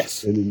money.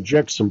 Yes. And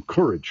inject some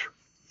courage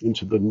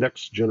into the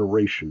next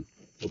generation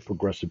of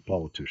progressive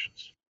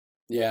politicians.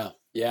 Yeah.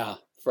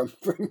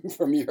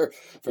 From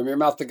your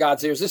mouth to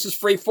God's ears. This is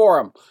Free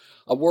Forum,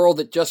 a world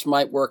that just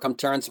might work. I'm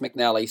Terrence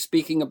McNally,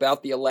 speaking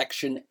about the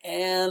election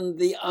and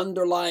the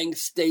underlying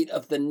state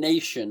of the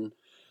nation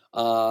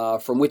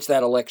from which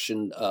that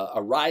election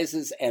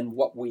arises and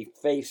what we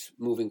face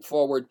moving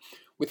forward.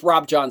 With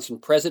Rob Johnson,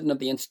 president of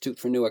the Institute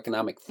for New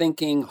Economic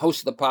Thinking,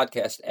 host of the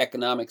podcast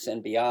Economics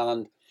and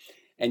Beyond.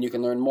 And you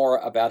can learn more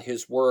about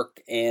his work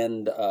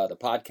and the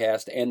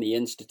podcast and the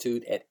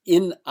Institute at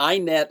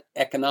INET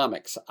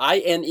Economics,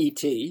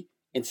 INET,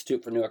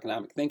 Institute for New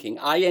Economic Thinking,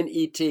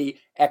 INET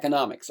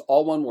Economics,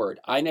 all one word,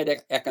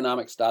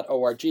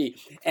 ineteconomics.org.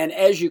 And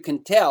as you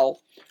can tell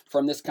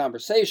from this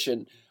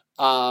conversation,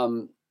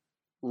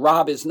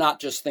 Rob is not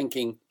just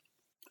thinking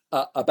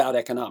about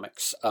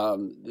economics.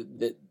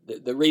 The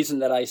reason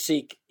that I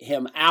seek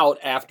him out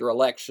after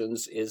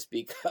elections is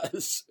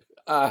because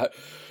I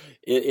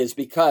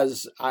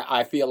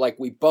feel like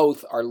we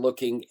both are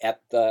looking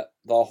at the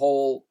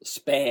whole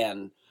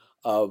span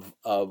of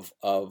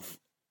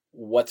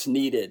what's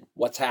needed,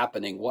 what's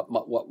happening,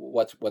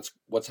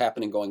 what's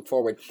happening going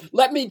forward.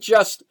 Let me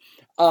just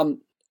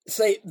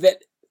say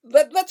that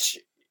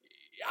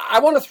I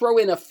want to throw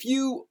in a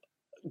few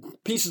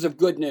pieces of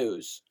good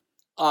news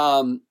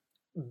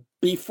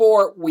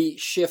before we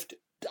shift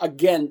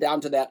again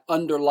down to that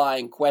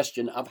underlying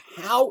question of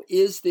how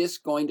is this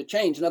going to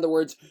change? In other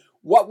words,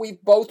 what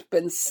we've both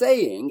been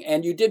saying,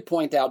 and you did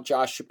point out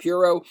Josh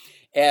Shapiro,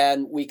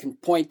 and we can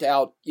point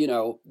out,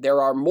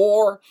 there are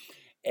more,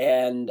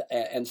 and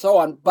so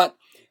on, but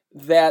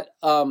that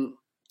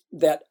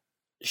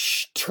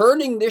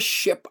turning this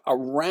ship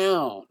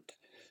around,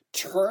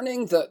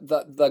 turning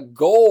the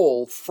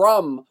goal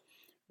from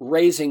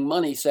raising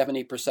money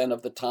 70%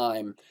 of the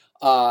time,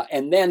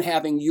 and then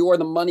having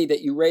the money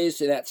that you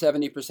raised in that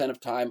 70% of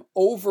time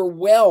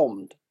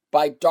overwhelmed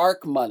by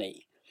dark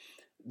money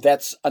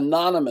that's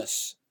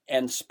anonymous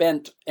and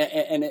spent.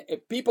 And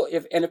if people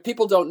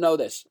don't know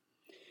this,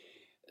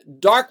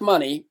 dark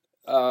money,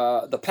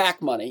 the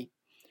PAC money,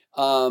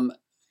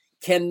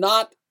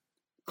 cannot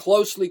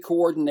closely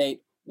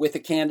coordinate with a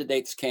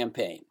candidate's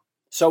campaign.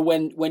 So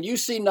when you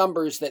see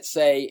numbers that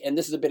say, and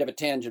this is a bit of a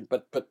tangent,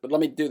 but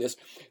let me do this,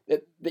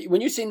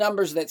 when you see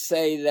numbers that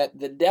say that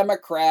the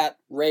Democrat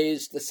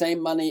raised the same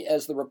money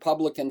as the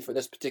Republican for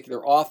this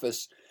particular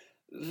office,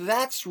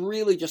 that's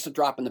really just a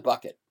drop in the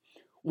bucket.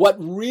 What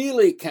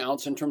really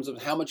counts in terms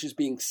of how much is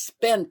being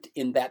spent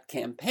in that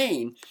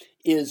campaign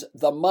is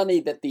the money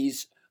that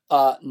these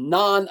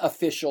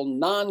non-official,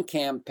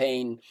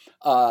 non-campaign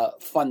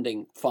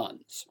funding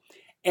funds.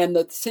 And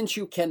that since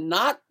you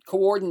cannot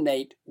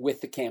coordinate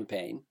with the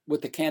campaign,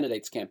 with the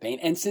candidate's campaign,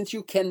 and since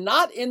you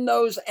cannot in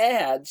those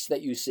ads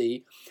that you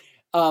see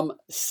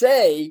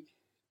say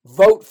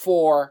vote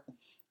for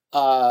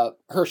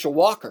Herschel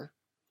Walker,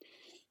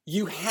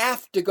 you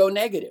have to go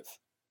negative.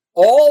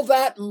 All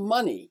that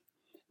money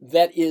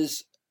that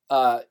is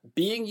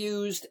being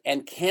used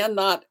and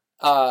cannot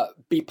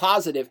be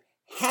positive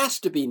has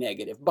to be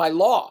negative by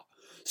law.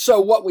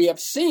 So what we have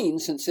seen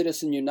since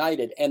Citizen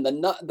United and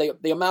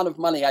the amount of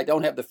money, I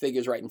don't have the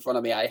figures right in front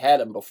of me, I had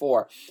them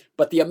before,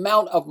 but the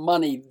amount of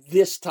money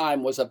this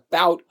time was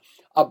about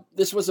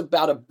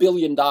 $1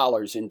 billion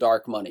in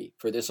dark money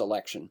for this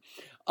election.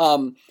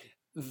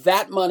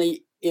 That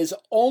money is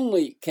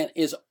only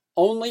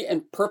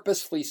and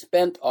purposefully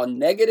spent on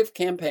negative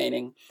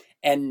campaigning,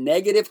 and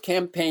negative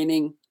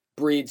campaigning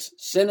breeds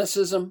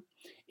cynicism,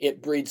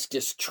 it breeds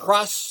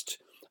distrust,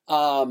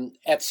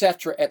 et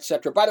cetera, et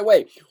cetera. By the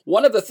way,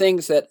 one of the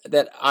things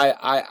that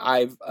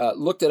I've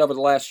looked at over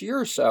the last year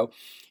or so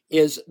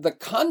is the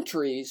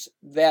countries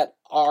that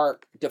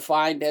are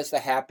defined as the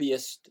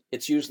happiest.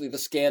 It's usually the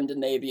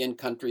Scandinavian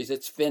countries.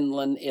 It's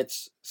Finland.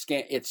 It's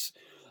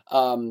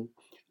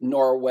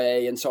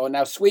Norway, and so on.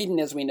 Now, Sweden,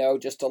 as we know,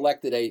 just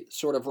elected a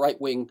sort of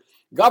right-wing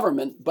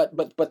government.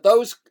 But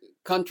those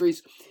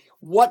countries,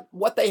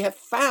 what they have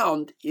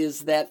found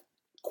is that,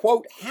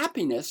 quote,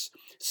 happiness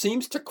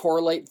seems to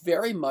correlate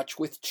very much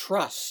with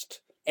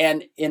trust.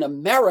 And in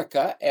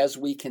America, as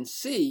we can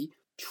see,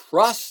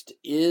 trust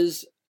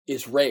is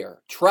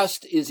rare.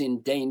 Trust is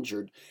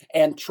endangered,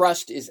 and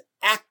trust is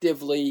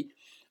actively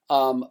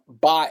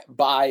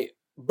by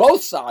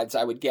both sides,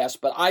 I would guess,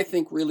 but I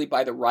think really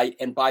by the right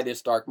and by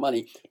this dark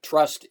money,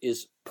 trust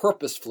is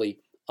purposefully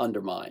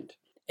undermined.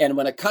 And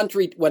when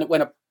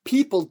a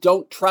people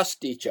don't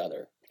trust each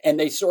other and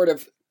they sort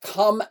of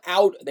come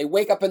out, they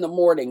wake up in the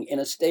morning in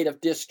a state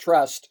of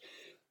distrust,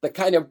 the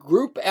kind of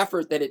group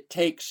effort that it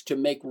takes to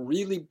make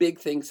really big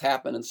things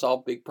happen and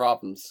solve big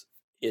problems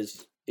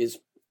is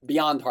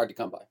beyond hard to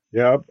come by.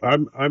 Yeah,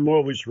 I'm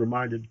always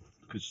reminded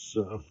because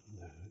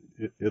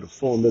at a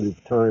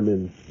formative time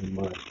in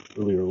my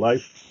earlier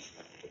life,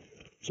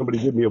 somebody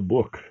gave me a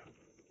book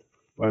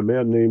by a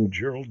man named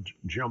Gerald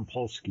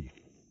Jampolsky,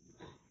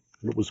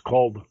 and it was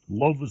called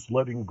 "Love is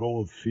Letting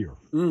Go of Fear."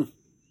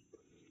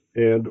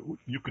 And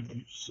you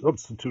could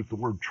substitute the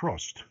word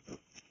trust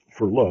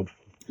for love.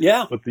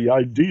 Yeah. But the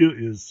idea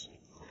is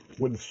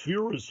when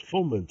fear is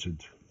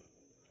fomented,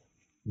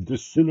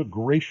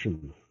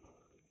 disintegration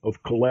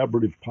of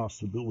collaborative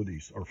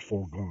possibilities are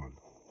foregone.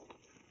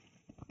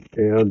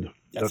 And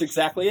that's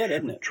exactly it,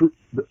 isn't it? True.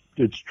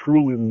 It's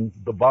true in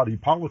the body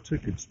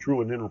politic. It's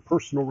true in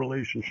interpersonal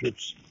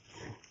relationships.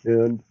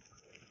 And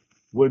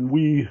when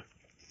we,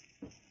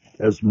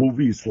 as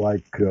movies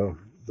like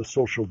The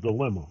Social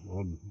Dilemma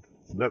on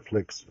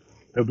Netflix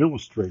have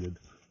illustrated,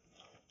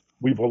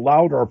 we've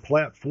allowed our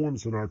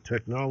platforms and our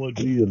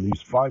technology and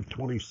these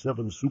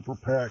 527 super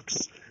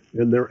PACs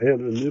and their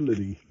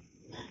anonymity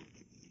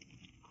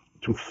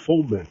to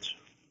foment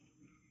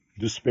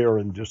despair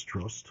and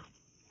distrust.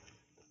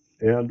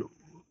 And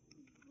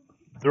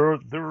there are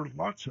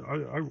lots.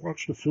 I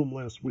watched a film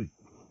last week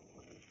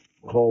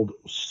called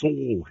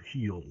Soul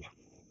Heal,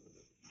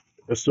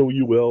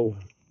 Soulheal,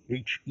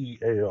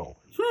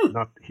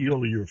 not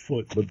heal your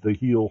foot, but the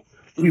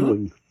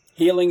healing,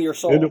 healing your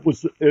soul. And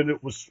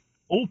it was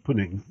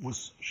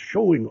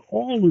showing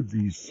all of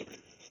these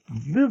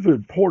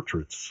vivid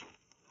portraits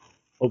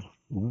of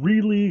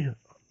really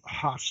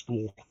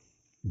hostile,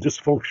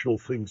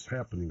 dysfunctional things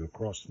happening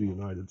across the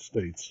United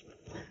States.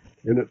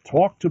 And it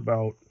talked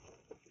about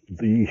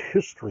the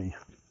history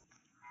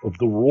of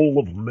the role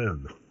of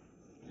men.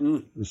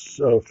 This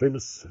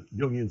famous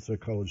Jungian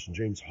psychologist,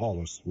 James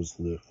Hollis, was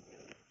the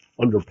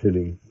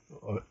underpinning.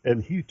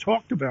 And he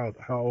talked about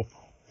how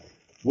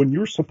when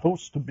you're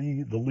supposed to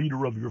be the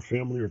leader of your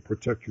family or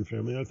protect your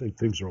family, I think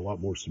things are a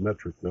lot more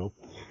symmetric now.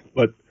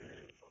 But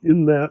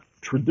in that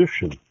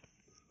tradition,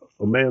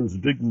 a man's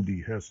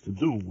dignity has to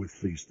do with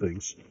these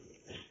things.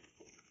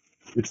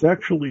 It's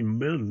actually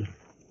men.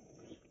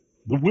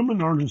 The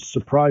women aren't as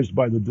surprised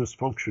by the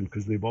dysfunction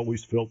because they've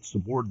always felt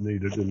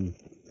subordinated,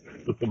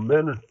 but the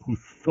men who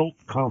felt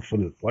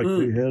confident, like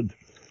they had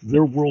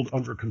their world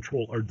under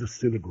control, are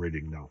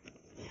disintegrating now.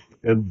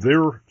 And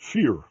their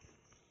fear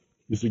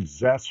is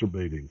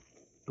exacerbating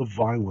the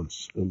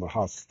violence and the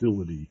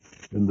hostility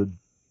and the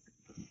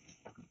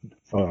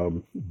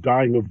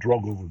dying of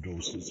drug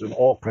overdoses and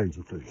all kinds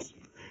of things.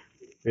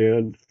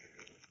 And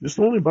it's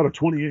only about a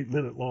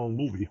 28-minute long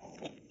movie,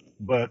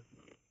 but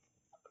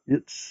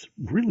it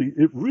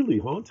really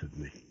haunted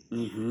me.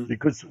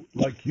 Because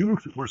like you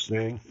were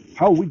saying,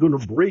 how are we going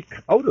to break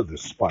out of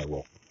this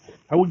spiral?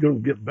 How are we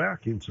going to get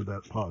back into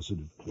that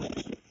positive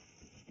place?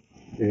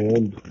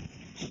 And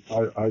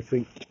I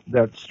think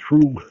that's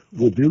true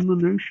within the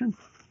nation.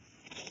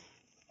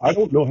 I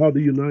don't know how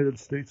the United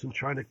States and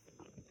China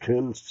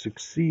can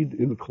succeed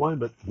in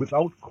climate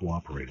without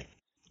cooperating.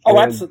 Oh,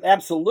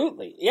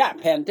 absolutely. Yeah,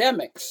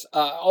 pandemics,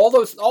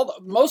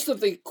 most of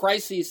the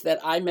crises that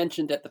I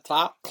mentioned at the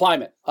top,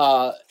 climate,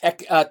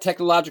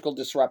 technological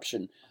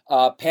disruption,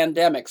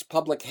 pandemics,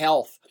 public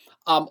health,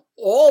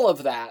 all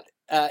of that,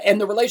 and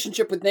the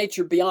relationship with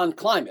nature beyond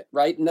climate,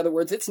 right? In other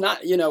words, it's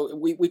not,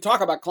 we talk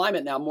about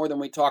climate now more than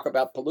we talk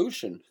about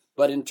pollution,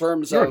 but in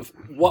terms of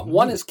what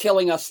one is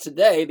killing us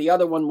today, the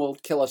other one will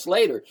kill us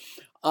later.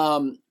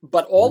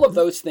 But all of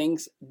those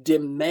things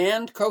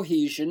demand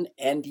cohesion,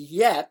 and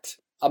yet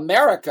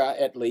America,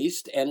 at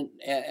least, and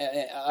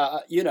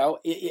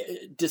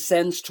it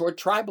descends toward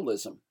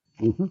tribalism.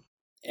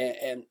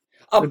 And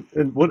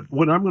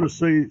what I'm going to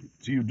say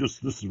to you, this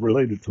is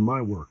related to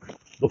my work,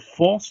 the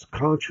false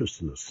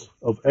consciousness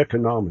of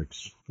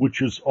economics,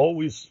 which is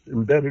always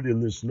embedded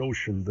in this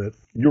notion that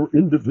your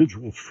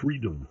individual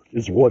freedom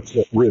is what's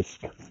at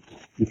risk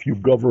if you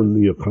govern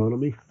the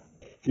economy,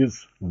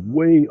 is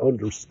way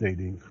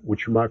understating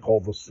what you might call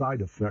the side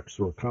effects,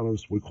 or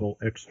economists would call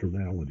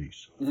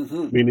externalities.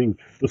 Meaning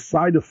the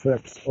side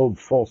effects of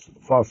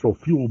fossil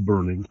fuel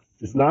burning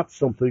is not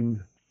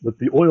something that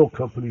the oil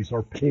companies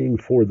are paying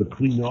for the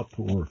cleanup,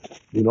 or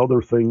in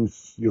other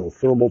things,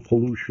 thermal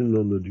pollution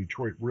on the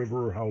Detroit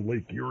River, how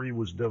Lake Erie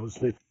was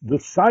devastated. The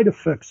side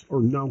effects are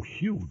now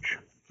huge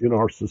in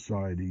our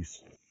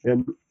societies,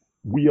 and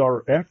we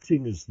are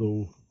acting as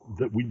though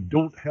that we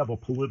don't have a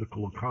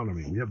political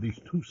economy. We have these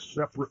two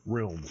separate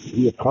realms,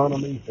 the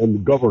economy and the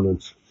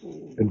governance.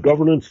 And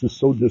governance is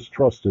so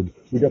distrusted,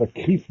 we got to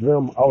keep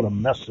them out of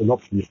messing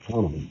up the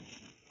economy.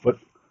 But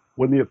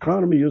when the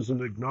economy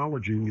isn't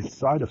acknowledging its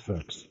side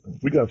effects,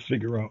 we got to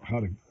figure out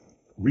how to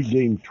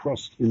regain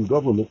trust in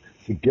government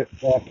to get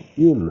back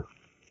in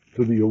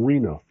to the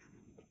arena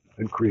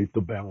and create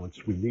the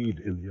balance we need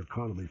in the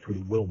economy for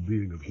the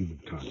well-being of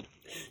humankind.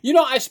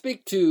 I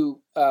speak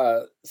to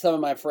some of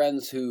my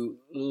friends who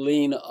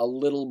lean a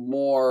little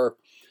more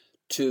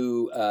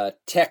to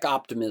tech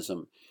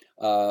optimism.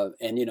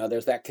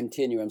 There's that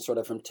continuum sort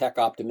of from tech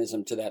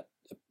optimism to that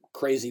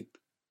crazy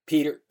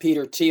Peter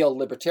Thiel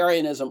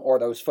libertarianism, or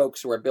those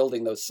folks who are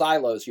building those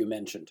silos you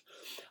mentioned.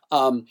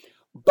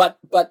 But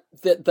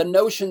the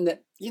notion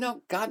that,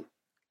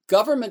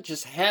 government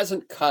just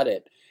hasn't cut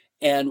it,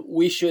 and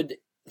we should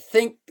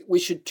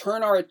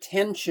turn our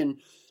attention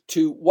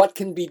to what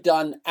can be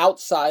done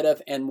outside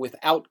of and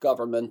without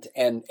government,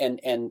 and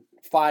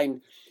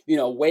find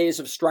ways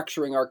of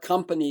structuring our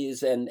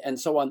companies and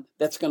so on,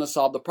 that's going to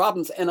solve the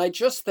problems. And I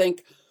just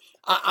think,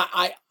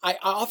 I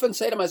often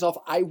say to myself,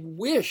 I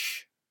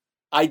wish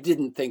I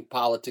didn't think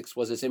politics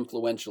was as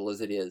influential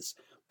as it is,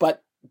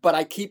 but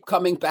I keep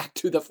coming back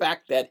to the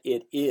fact that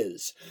it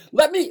is.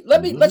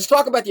 Let's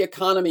talk about the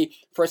economy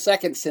for a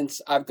second,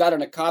 since I've got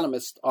an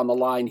economist on the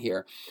line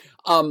here.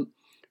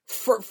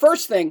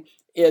 First thing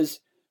is,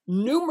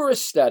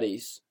 numerous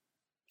studies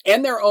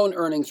and their own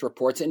earnings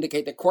reports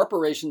indicate that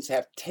corporations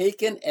have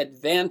taken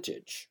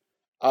advantage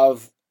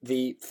of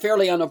the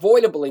fairly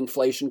unavoidable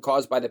inflation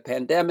caused by the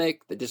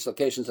pandemic, the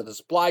dislocations of the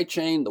supply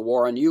chain, the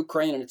war on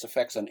Ukraine and its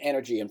effects on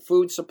energy and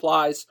food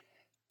supplies,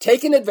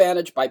 taken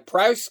advantage by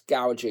price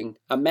gouging,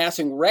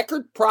 amassing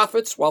record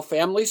profits while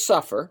families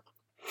suffer.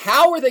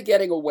 How are they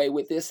getting away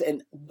with this,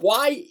 and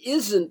why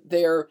isn't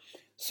there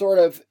sort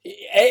of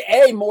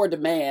more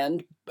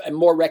demand and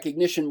more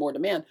recognition, more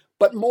demand,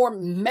 but more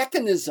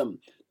mechanism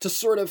to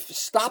sort of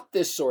stop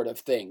this sort of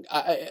thing?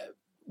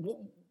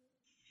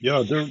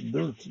 Yeah,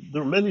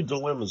 there are many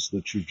dilemmas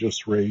that you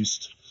just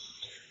raised,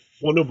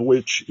 one of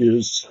which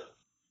is,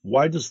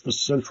 why does the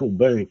central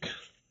bank,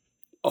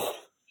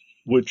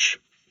 which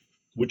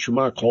you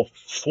might call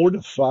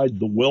fortified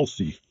the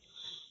wealthy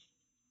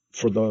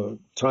for the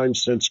time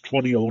since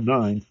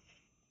 2009,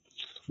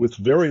 with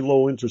very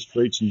low interest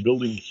rates and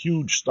building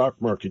huge stock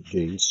market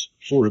gains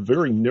for a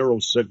very narrow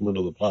segment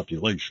of the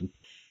population,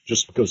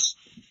 just because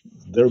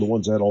they're the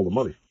ones that had all the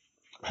money.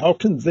 How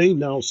can they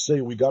now say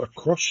we got to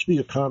crush the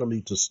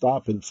economy to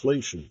stop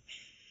inflation,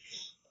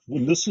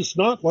 when this is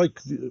not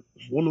like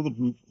one of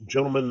the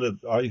gentlemen that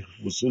I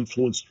was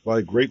influenced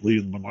by greatly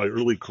in my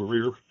early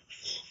career,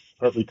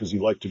 partly because he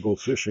liked to go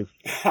fishing,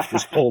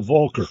 was Paul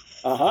Volcker.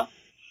 Uh-huh.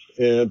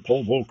 And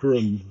Paul Volcker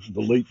and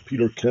the late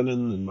Peter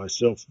Kennan and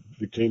myself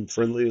became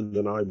friendly, and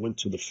then I went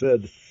to the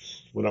Fed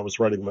when I was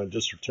writing my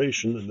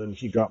dissertation, and then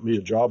he got me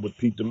a job with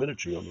Pete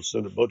Domenici on the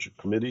Senate Budget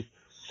Committee,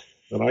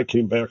 and I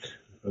came back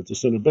at the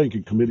Senate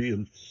Banking Committee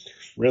and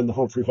ran the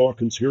Humphrey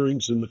Hawkins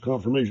hearings and the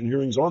confirmation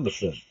hearings on the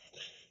Fed.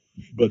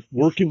 But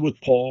working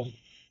with Paul,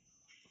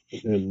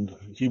 and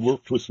he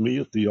worked with me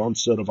at the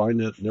onset of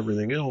INET and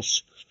everything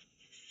else,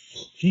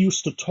 he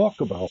used to talk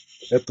about,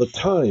 at the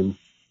time,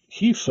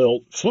 he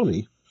felt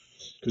funny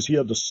because he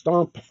had to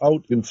stomp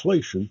out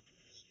inflation,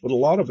 but a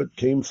lot of it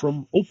came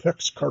from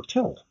OPEC's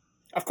cartel.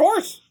 Of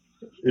course.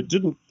 It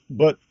didn't,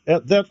 but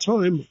at that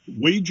time,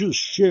 wages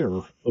share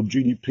of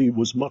GDP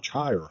was much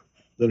higher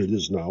than it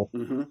is now,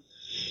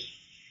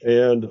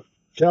 and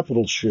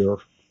capital share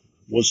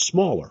was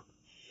smaller.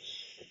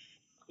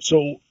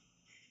 So,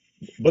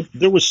 but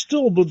there was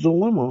still the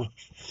dilemma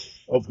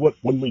of what,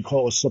 when we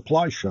call a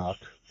supply shock,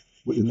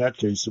 in that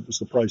case it was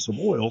the price of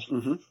oil,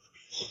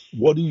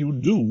 what do you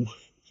do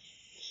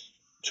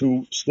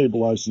to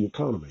stabilize the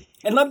economy?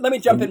 And let me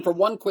jump in for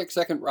one quick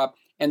second, Rob,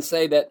 and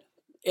say that,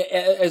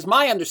 as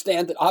my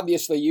understand that,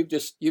 obviously you've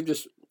just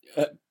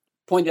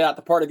pointed out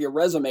the part of your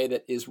resume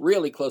that is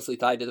really closely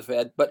tied to the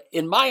Fed, but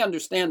in my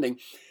understanding,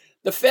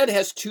 the Fed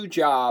has two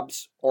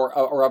jobs,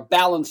 or a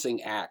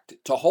balancing act,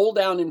 to hold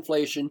down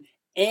inflation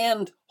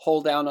and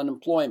hold down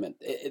unemployment.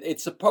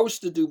 It's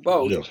supposed to do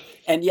both, yeah.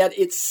 And yet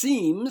it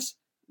seems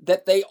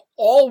that they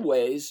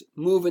always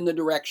move in the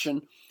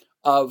direction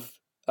of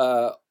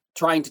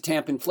trying to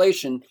tamp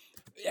inflation,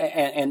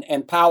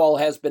 and Powell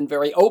has been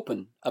very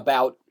open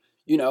about,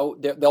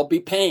 there'll be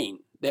pain,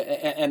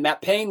 and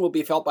that pain will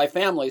be felt by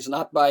families,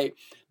 not by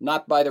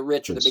the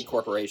rich or the big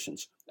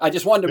corporations. I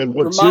just wanted to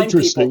remind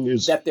people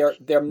that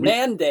their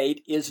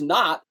mandate is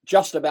not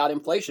just about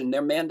inflation.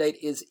 Their mandate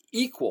is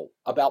equal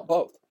about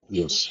both.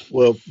 Yes.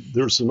 Well,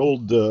 there's an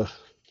old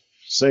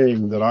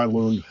saying that I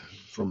learned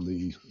from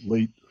the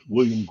late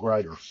William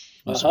Greider.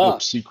 His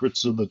book,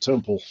 Secrets of the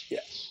Temple. Yeah.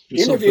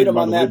 Interviewed him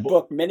on that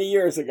book many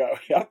years ago.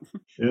 Yep.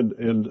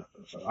 And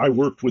I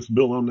worked with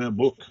Bill on that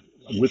book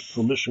with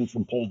permission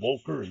from Paul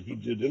Volcker, and he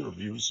did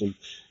interviews, and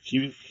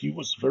he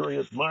was very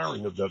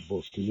admiring of that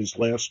book in his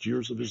last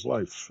years of his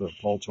life.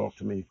 Paul talked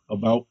to me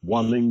about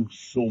wanting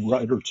Phil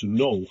Ryder to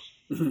know,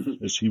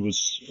 as he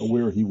was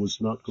aware he was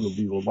not going to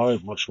be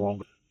alive much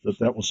longer,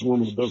 that was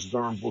one of the best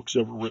darn books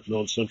ever written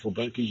on central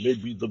banking,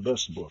 maybe the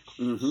best book.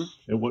 Mm-hmm.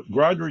 And what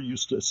Greider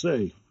used to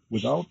say,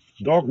 without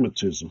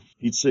dogmatism,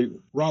 he'd say,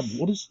 Rob,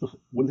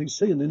 when they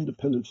say an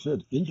independent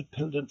Fed,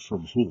 independent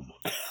from whom?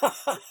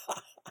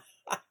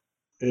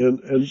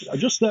 And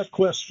just that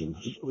question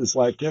is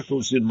like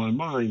echoes in my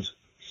mind,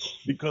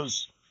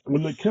 because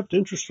when they kept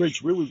interest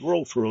rates really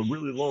low for a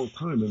really long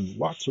time and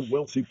lots of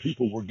wealthy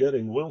people were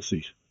getting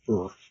wealthy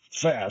or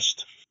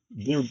fast,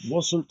 there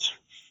wasn't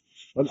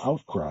an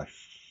outcry.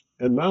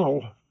 And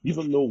now,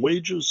 even though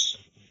wages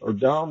are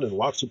down and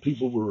lots of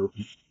people were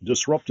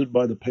disrupted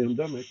by the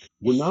pandemic,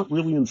 we're not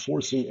really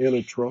enforcing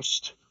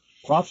antitrust.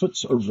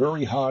 Profits are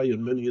very high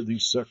in many of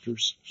these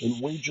sectors,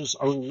 and wages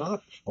are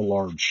not a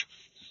large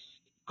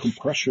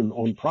compression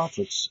on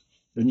profits.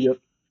 And yet,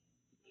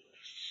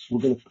 we're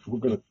going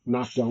to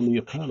knock down the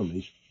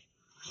economy.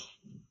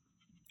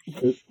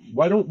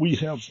 Why don't we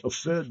have a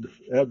Fed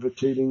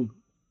advocating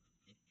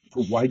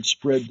for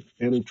widespread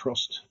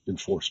antitrust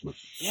enforcement?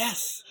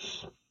 Yes.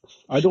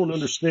 I don't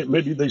understand.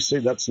 Maybe they say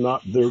that's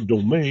not their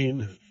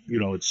domain.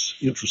 It's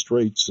interest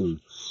rates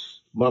and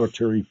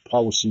monetary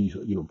policy,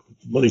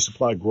 money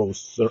supply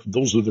growth.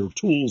 Those are their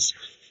tools.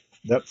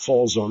 That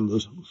falls on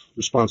the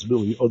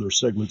responsibility of other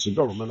segments of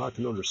government. I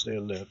can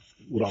understand that,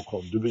 what I'll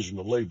call division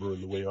of labor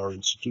and the way our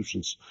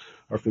institutions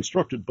are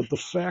constructed. But the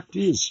fact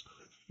is,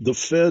 the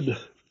Fed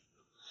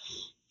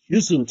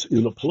isn't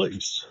in a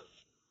place,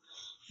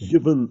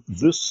 given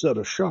this set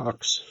of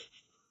shocks,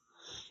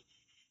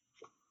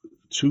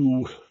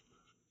 to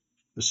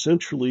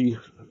essentially,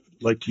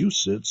 like you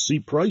said, see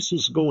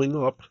prices going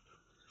up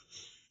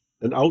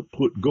and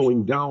output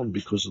going down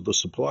because of the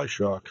supply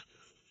shock.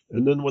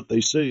 And then what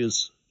they say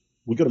is,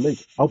 we got to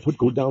make output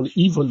go down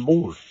even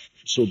more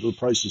so the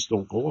prices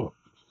don't go up.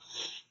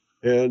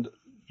 And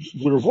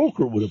where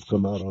Volcker would have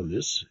come out on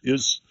this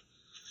is,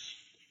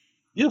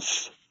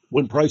 if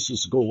when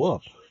prices go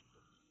up,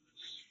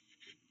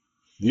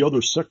 the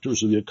other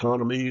sectors of the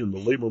economy and the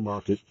labor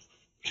market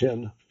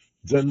can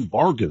then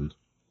bargain,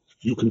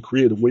 you can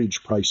create a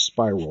wage price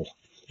spiral,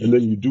 and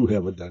then you do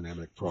have a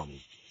dynamic problem.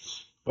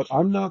 But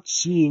I'm not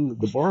seeing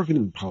the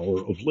bargaining power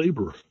of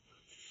labor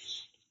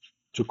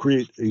to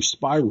create a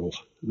spiral.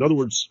 In other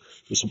words,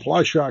 the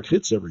supply shock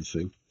hits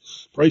everything,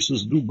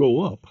 prices do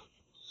go up,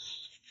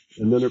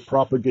 and then it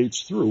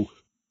propagates through.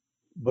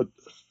 But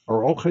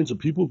are all kinds of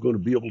people going to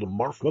be able to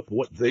mark up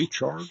what they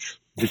charge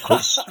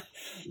because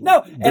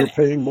No, they're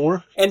paying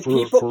more? and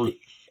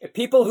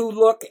people who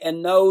look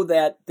and know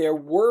that there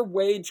were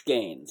wage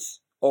gains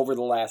over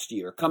the last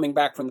year, coming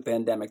back from the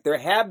pandemic, there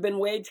have been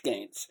wage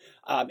gains.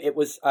 It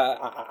was,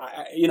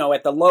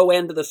 at the low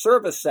end of the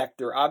service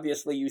sector,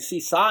 obviously you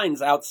see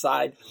signs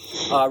outside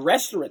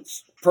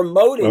restaurants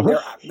promoting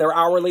their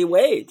hourly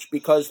wage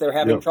because they're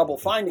having trouble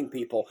finding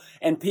people.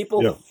 And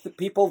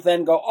people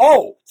then go,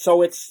 oh,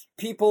 so it's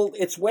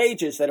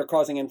wages that are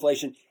causing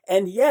inflation.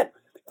 And yet,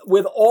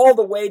 with all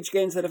the wage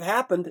gains that have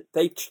happened,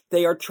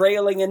 they are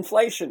trailing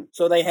inflation.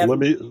 So they have.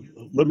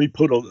 Let me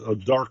put a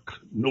dark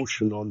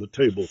notion on the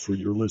table for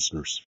your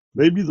listeners.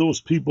 Maybe those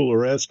people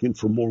are asking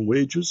for more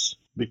wages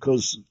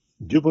because,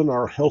 given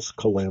our health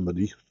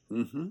calamity,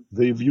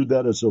 they view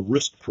that as a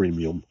risk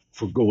premium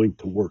for going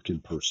to work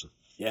in person.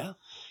 Yeah.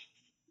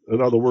 In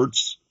other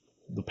words,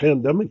 the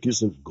pandemic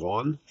isn't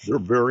gone. There are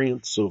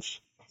variants of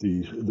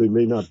they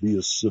may not be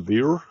as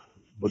severe,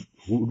 but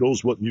who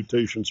knows what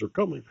mutations are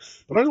coming.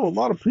 But I know a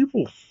lot of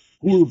people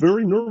who are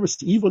very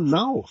nervous even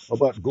now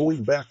about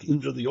going back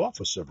into the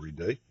office every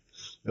day.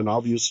 And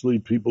obviously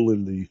people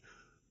in the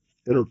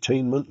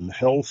entertainment and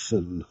health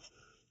and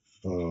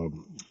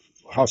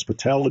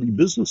hospitality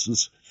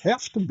businesses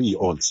have to be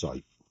on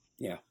site.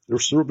 Yeah. They're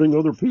serving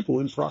other people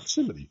in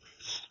proximity.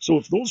 So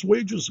if those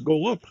wages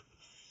go up,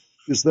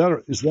 is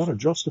that a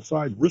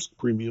justified risk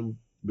premium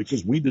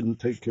because we didn't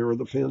take care of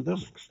the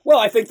pandemic? Well,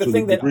 I think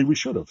we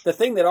should have. The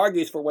thing that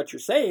argues for what you're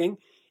saying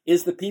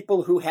is the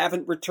people who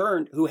haven't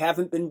returned, who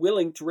haven't been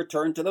willing to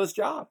return to those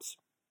jobs.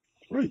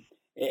 Right.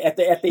 At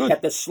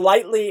the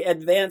slightly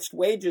advanced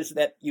wages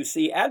that you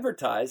see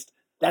advertised,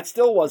 that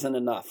still wasn't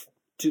enough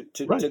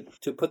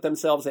to put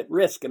themselves at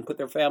risk and put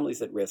their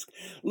families at risk.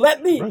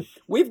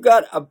 We've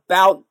got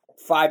about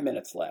 5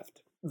 minutes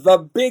left. The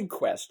big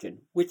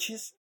question, which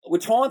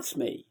haunts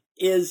me,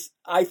 is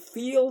I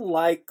feel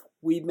like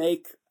we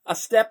make a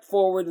step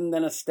forward and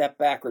then a step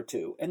back or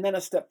two, and then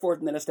a step forward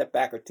and then a step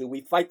back or two.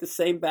 We fight the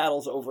same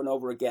battles over and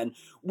over again.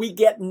 We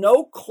get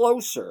no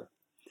closer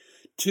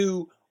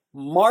to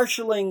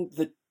marshaling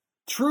the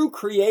true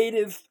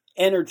creative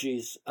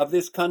energies of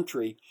this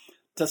country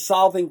to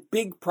solving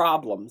big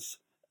problems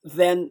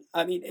than,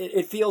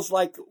 it feels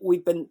like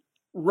we've been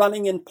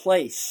running in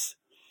place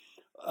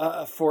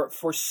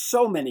for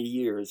so many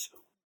years.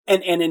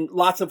 And in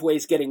lots of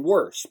ways getting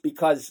worse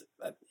because,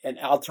 and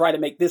I'll try to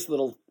make this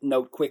little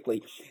note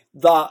quickly,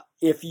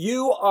 if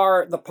you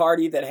are the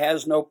party that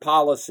has no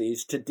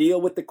policies to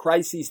deal with the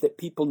crises that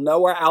people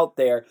know are out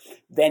there,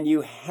 then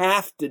you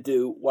have to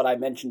do what I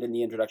mentioned in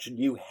the introduction.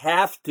 You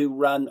have to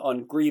run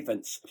on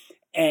grievance,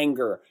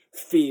 anger,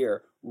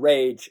 fear,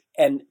 rage,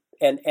 and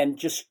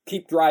just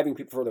keep driving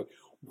people further.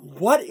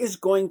 What is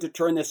going to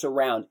turn this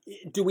around?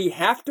 Do we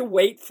have to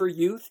wait for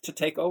youth to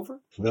take over?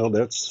 Well,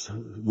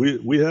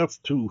 we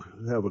have to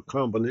have a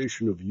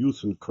combination of youth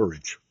and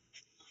courage,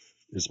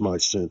 is my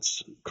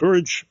sense.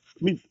 Courage,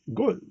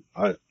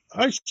 I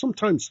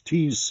sometimes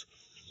tease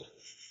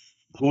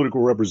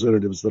political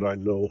representatives that I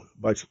know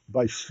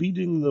by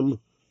feeding them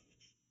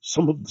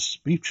some of the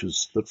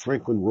speeches that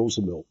Franklin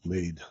Roosevelt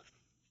made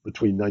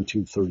between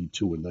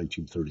 1932 and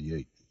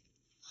 1938.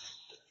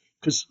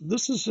 Because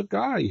this is a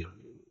guy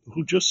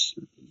who just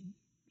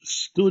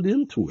stood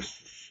into it.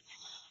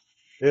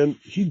 And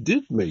he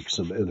did make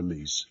some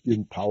enemies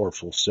in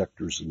powerful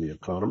sectors in the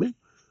economy,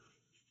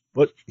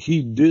 but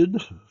he did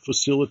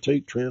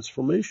facilitate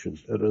transformation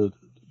at a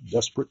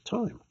desperate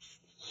time.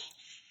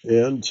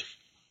 And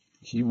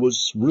he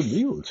was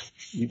revered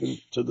even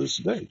to this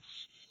day.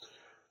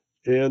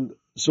 And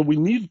so we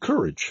need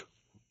courage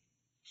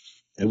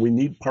and we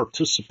need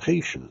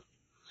participation.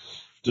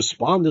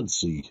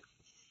 Despondency.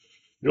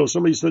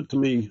 Somebody said to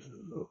me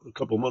a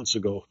couple of months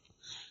ago,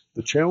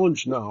 the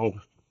challenge now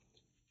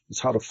is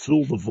how to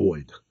fill the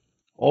void.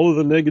 All of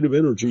the negative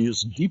energy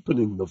is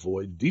deepening the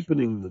void,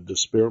 deepening the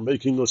despair,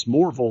 making us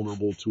more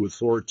vulnerable to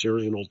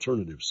authoritarian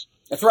alternatives.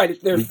 That's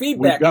right. There are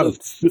feedback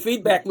loops.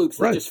 Feedback loops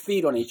that right. just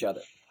feed on each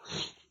other.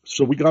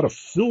 So we got to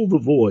fill the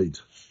void.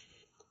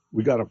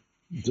 We got to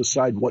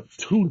decide what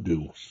to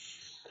do.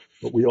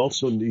 But we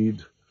also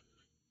need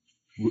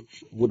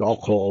what I'll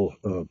call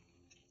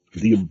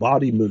the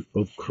embodiment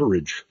of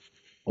courage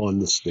on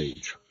the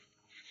stage.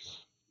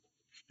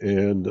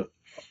 And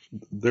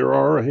there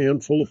are a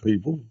handful of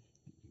people.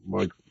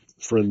 My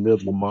friend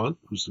Ned Lamont,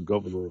 who's the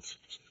governor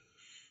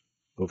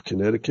of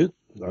Connecticut.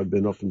 I've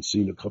been up and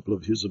seen a couple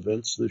of his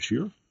events this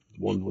year,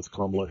 one with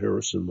Kamala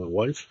Harris and my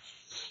wife.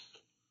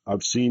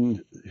 I've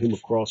seen him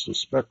across the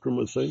spectrum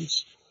of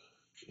things.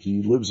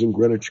 He lives in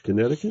Greenwich,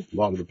 Connecticut. A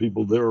lot of the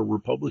people there are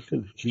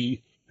Republican.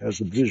 He has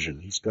a vision.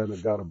 He's kind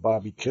of got a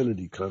Bobby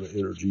Kennedy kind of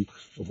energy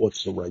of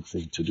what's the right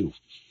thing to do.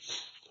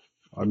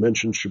 I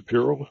mentioned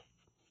Shapiro.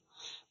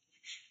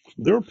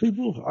 There are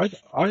people,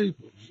 I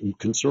am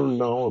concerned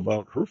now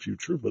about her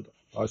future, but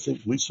I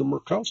think Lisa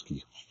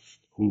Murkowski,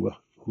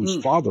 whose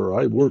father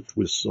I worked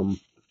with some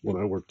when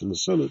I worked in the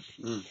Senate,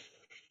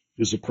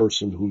 is a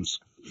person who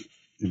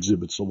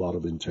exhibits a lot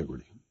of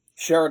integrity.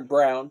 Sherrod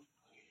Brown.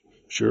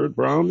 Sherrod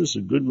Brown is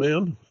a good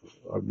man.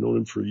 I've known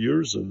him for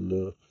years,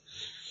 and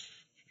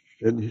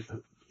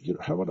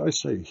how would I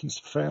say? He's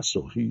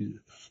facile.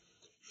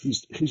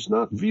 He's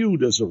not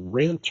viewed as a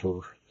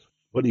ranter,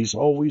 but he's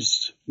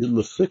always in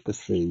the thick of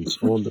things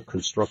on the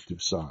constructive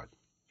side.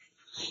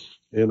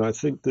 And I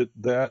think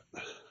that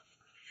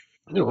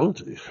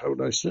how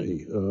would I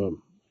say?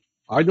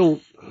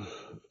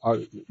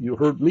 You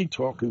heard me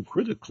talking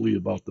critically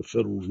about the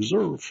Federal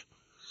Reserve,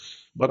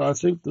 but I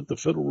think that the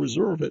Federal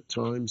Reserve at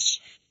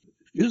times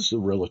is a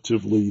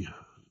relatively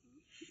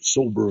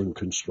sober and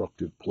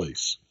constructive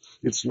place.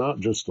 It's not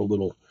just a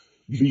little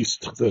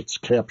beast that's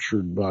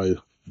captured by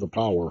the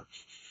power,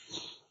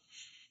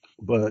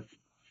 but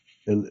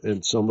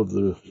and some of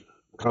the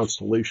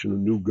constellation of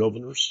new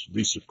governors,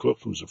 Lisa Cook,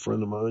 who's a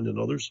friend of mine, and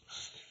others,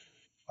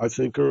 I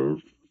think are,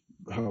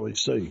 how I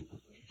say,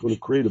 going to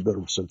create a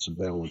better sense of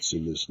balance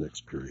in this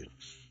next period.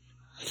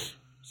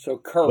 So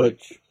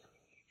courage.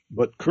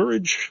 But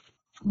courage,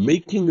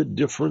 making a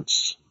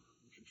difference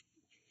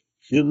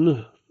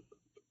in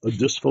a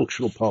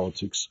dysfunctional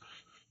politics,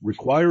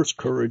 requires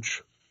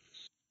courage,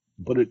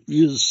 but it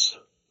is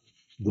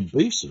the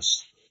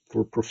basis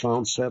for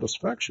profound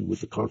satisfaction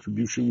with the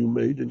contribution you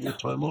made in your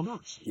time on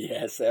Earth.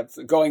 Yes,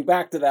 absolutely. Going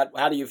back to that,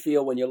 how do you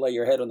feel when you lay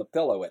your head on the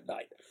pillow at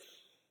night?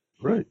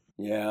 Right.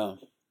 Yeah.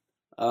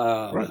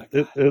 Right.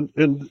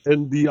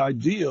 And the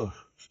idea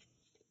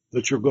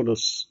that you're going to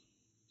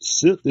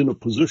sit in a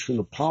position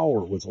of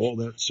power with all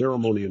that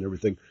ceremony and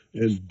everything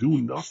and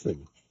do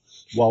nothing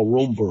while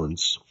Rome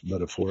burns,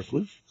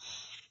 metaphorically,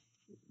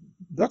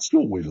 that's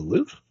no way to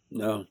live.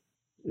 No.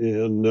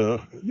 And,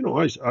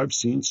 I've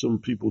seen some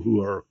people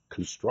who are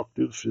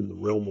constructive in the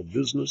realm of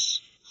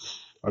business.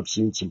 I've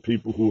seen some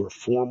people who are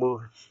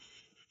former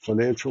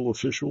financial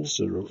officials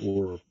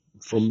or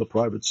from the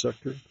private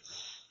sector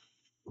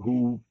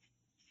who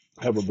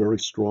have a very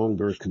strong,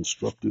 very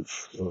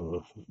constructive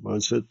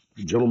mindset.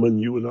 Gentlemen,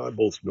 you and I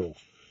both know,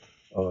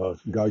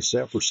 Guy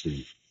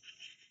Saperstein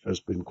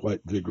has been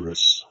quite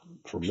vigorous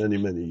for many,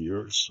 many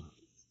years.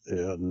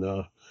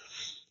 And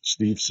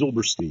Steve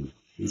Silberstein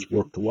has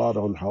worked a lot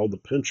on how the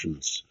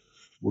pensions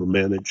were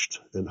managed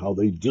and how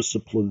they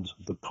disciplined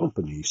the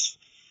companies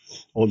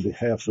on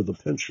behalf of the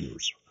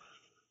pensioners.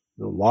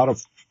 A lot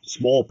of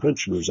small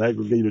pensioners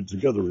aggregated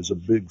together as a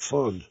big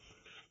fund,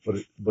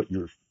 but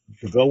you're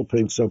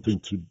developing something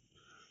to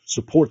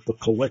support the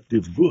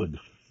collective good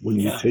when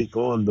you take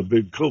on the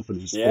big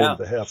companies on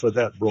behalf of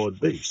that broad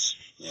base.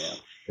 Yeah.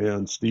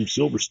 And Steve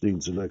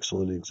Silberstein's an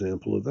excellent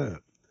example of that.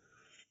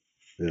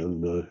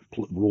 And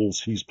roles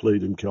he's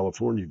played in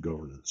California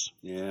governance.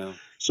 Yeah.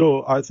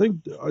 So I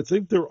think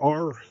there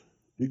are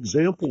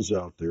examples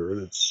out there,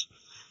 and it's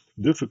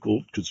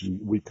difficult because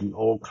we can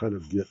all kind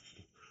of get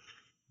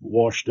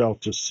washed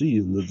out to sea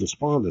in the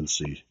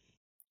despondency.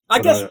 I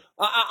guess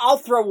I'll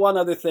throw one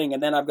other thing,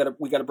 and then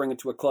we got to bring it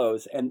to a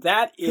close, and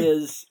that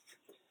is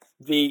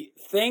the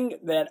thing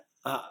that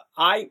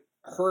I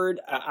heard.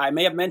 I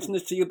may have mentioned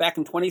this to you back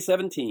in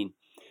 2017,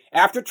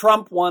 After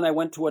Trump won, I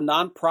went to a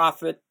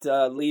nonprofit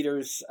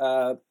leaders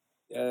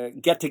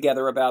get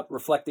together about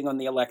reflecting on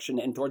the election.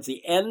 And towards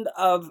the end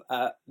of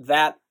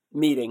that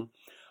meeting,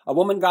 a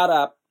woman got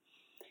up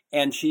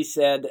and she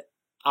said,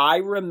 I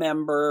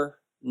remember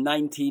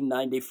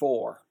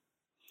 1994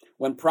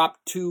 when Prop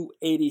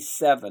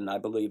 287, I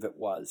believe it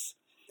was,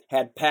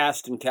 had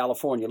passed in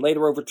California,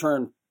 later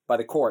overturned by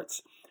the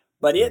courts.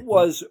 But it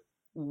was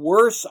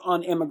worse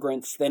on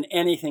immigrants than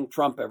anything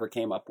Trump ever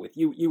came up with.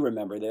 You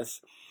remember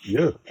this.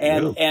 Yeah.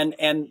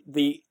 And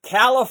the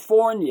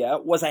California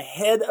was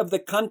ahead of the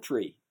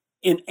country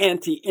in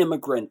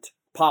anti-immigrant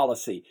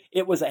policy.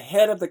 It was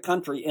ahead of the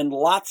country in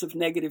lots of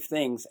negative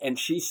things. And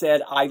she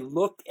said, I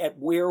look at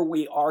where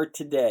we are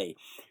today.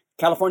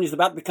 California is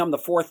about to become the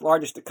fourth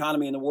largest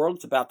economy in the world.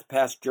 It's about to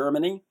pass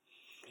Germany.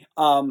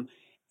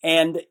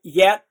 And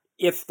yet,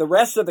 if the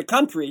rest of the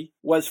country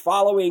was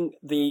following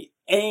the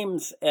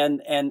aims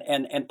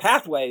and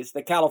pathways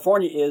that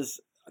California is,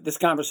 this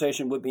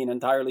conversation would be an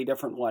entirely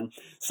different one.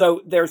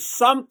 So there's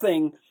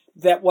something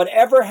that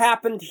whatever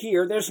happened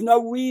here, there's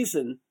no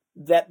reason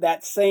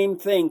that same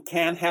thing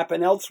can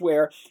happen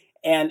elsewhere.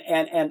 And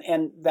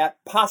that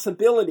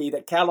possibility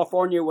that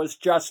California was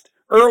just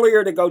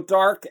earlier to go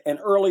dark and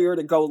earlier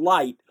to go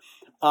light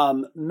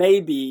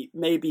may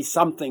be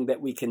something that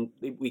we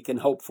can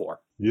hope for.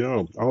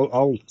 Yeah,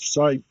 I'll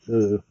cite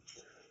a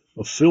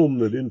film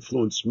that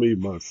influenced me.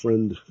 My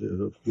friend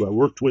who I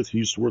worked with, he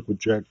used to work with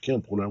Jack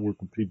Kemp when I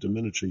worked with Pete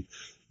Domenici.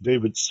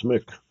 David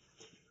Smick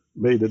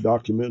made a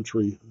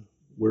documentary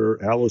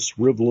where Alice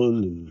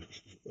Rivlin and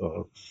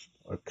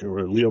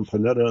Leon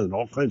Panetta and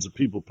all kinds of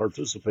people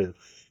participated.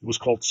 It was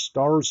called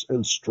Stars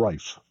and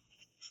Strife.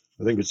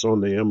 I think it's on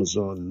the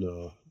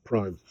Amazon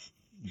Prime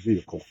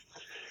vehicle.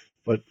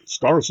 But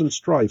Stars and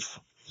Strife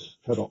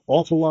had an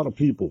awful lot of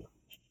people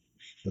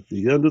at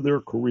the end of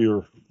their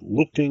career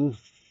looking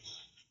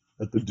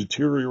at the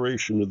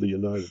deterioration of the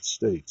United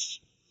States,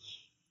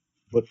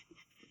 but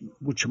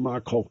which you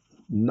might call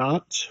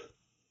not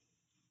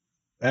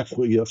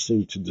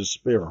acquiescing to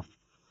despair,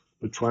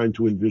 but trying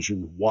to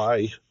envision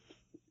why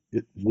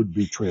it would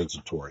be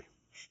transitory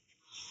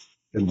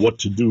and what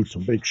to do to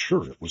make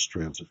sure it was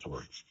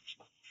transitory.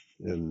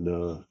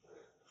 And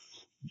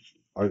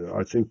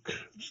I think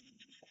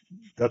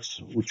that's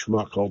what you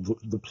might call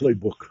the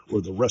playbook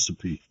or the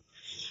recipe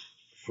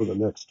for the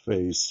next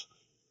phase.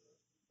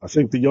 I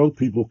think the young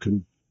people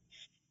can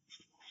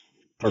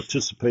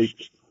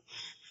participate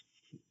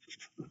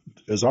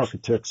as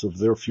architects of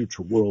their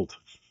future world.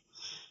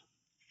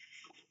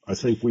 I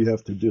think we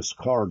have to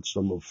discard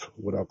some of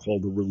what I call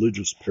the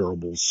religious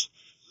parables.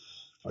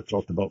 I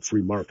talked about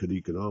free market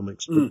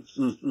economics, but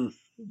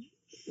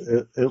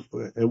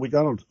and we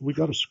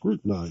got to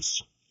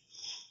scrutinize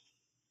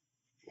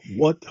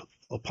what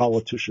a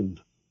politician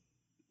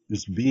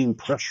is being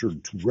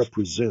pressured to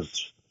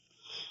represent,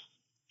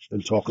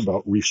 and talk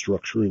about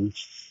restructuring,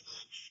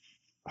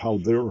 how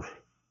they're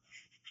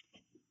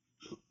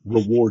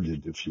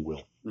rewarded, if you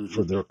will,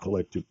 for their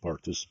collective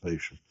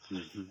participation.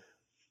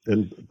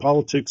 And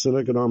politics and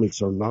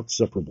economics are not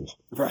separable.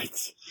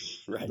 Right.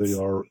 They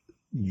are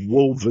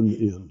woven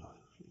in.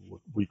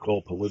 What we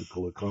call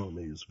political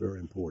economy is very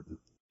important.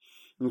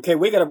 Okay,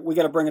 we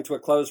gotta bring it to a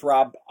close,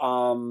 Rob.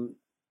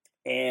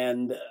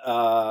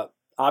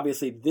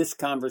 Obviously, this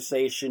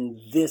conversation,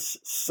 this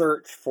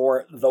search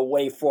for the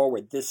way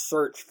forward, this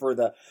search for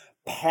the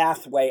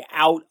pathway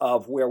out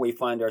of where we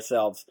find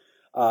ourselves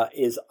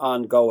is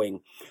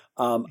ongoing.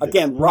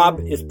 Again, Rob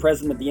is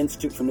president of the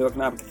Institute for New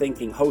Economic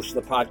Thinking, host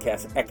of the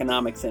podcast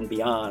Economics and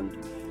Beyond.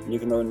 And you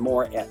can learn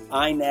more at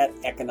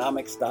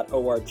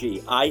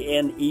ineteconomics.org.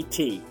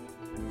 INET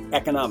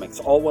Economics,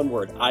 all one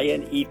word,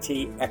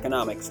 INET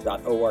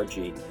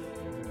Economics.org.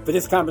 For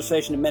this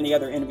conversation and many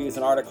other interviews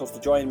and articles, to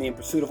join me in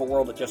pursuit of a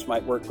world that just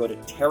might work, go to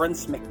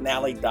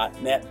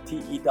TerrenceMcNally.net,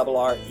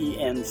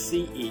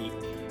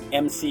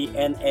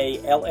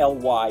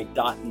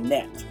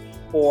 TerrenceMcNally.net,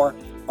 or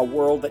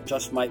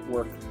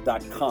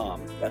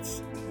aworldthatjustmightwork.com.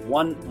 That's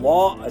one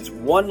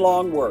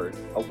long word,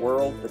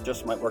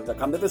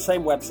 aworldthatjustmightwork.com. They're the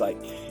same website.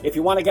 If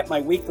you want to get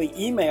my weekly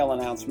email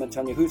announcement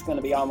telling you who's going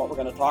to be on, what we're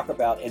going to talk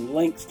about, and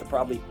links to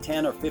probably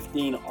 10 or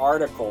 15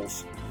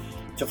 articles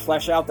to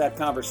flesh out that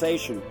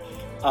conversation,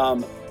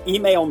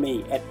 email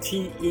me at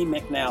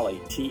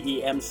temcnally,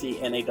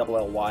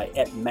 TEMCNALLY,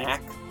 at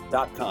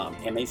mac.com,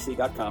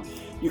 mac.com.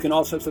 You can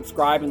also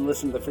subscribe and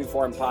listen to the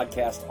Freeform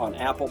podcast on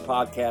Apple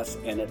Podcasts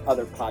and at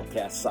other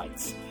podcast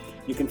sites.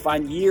 You can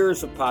find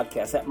years of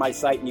podcasts at my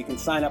site, and you can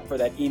sign up for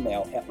that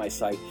email at my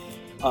site,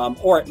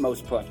 or at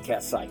most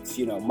podcast sites.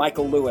 You know,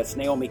 Michael Lewis,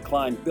 Naomi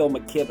Klein, Bill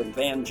McKibben,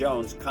 Van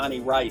Jones, Connie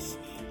Rice.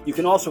 You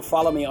can also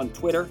follow me on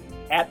Twitter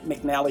at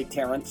McNally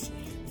Terrence.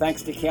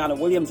 Thanks to Kiana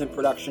Williams in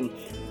production,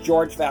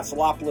 George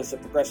Vasilopoulos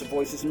at Progressive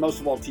Voices, and most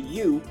of all to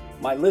you,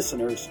 my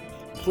listeners.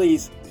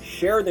 Please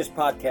share this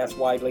podcast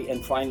widely.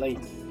 And finally,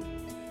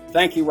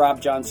 thank you,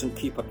 Rob Johnson.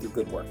 Keep up your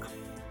good work.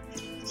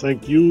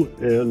 Thank you.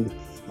 And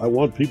I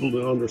want people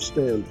to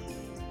understand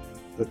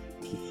that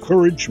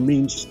courage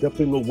means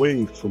stepping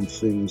away from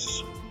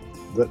things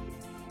that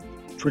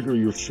trigger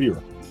your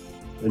fear.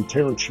 And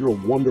Terrence, you're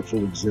a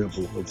wonderful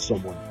example of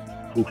someone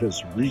who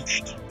has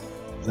reached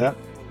that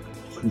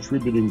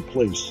contributing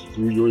place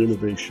through your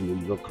innovation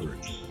and your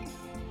courage.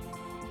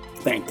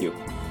 Thank you.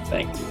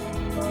 Thank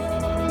you.